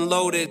 Wedlocked and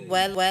loaded.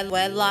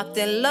 Wedlocked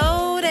and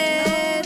loaded.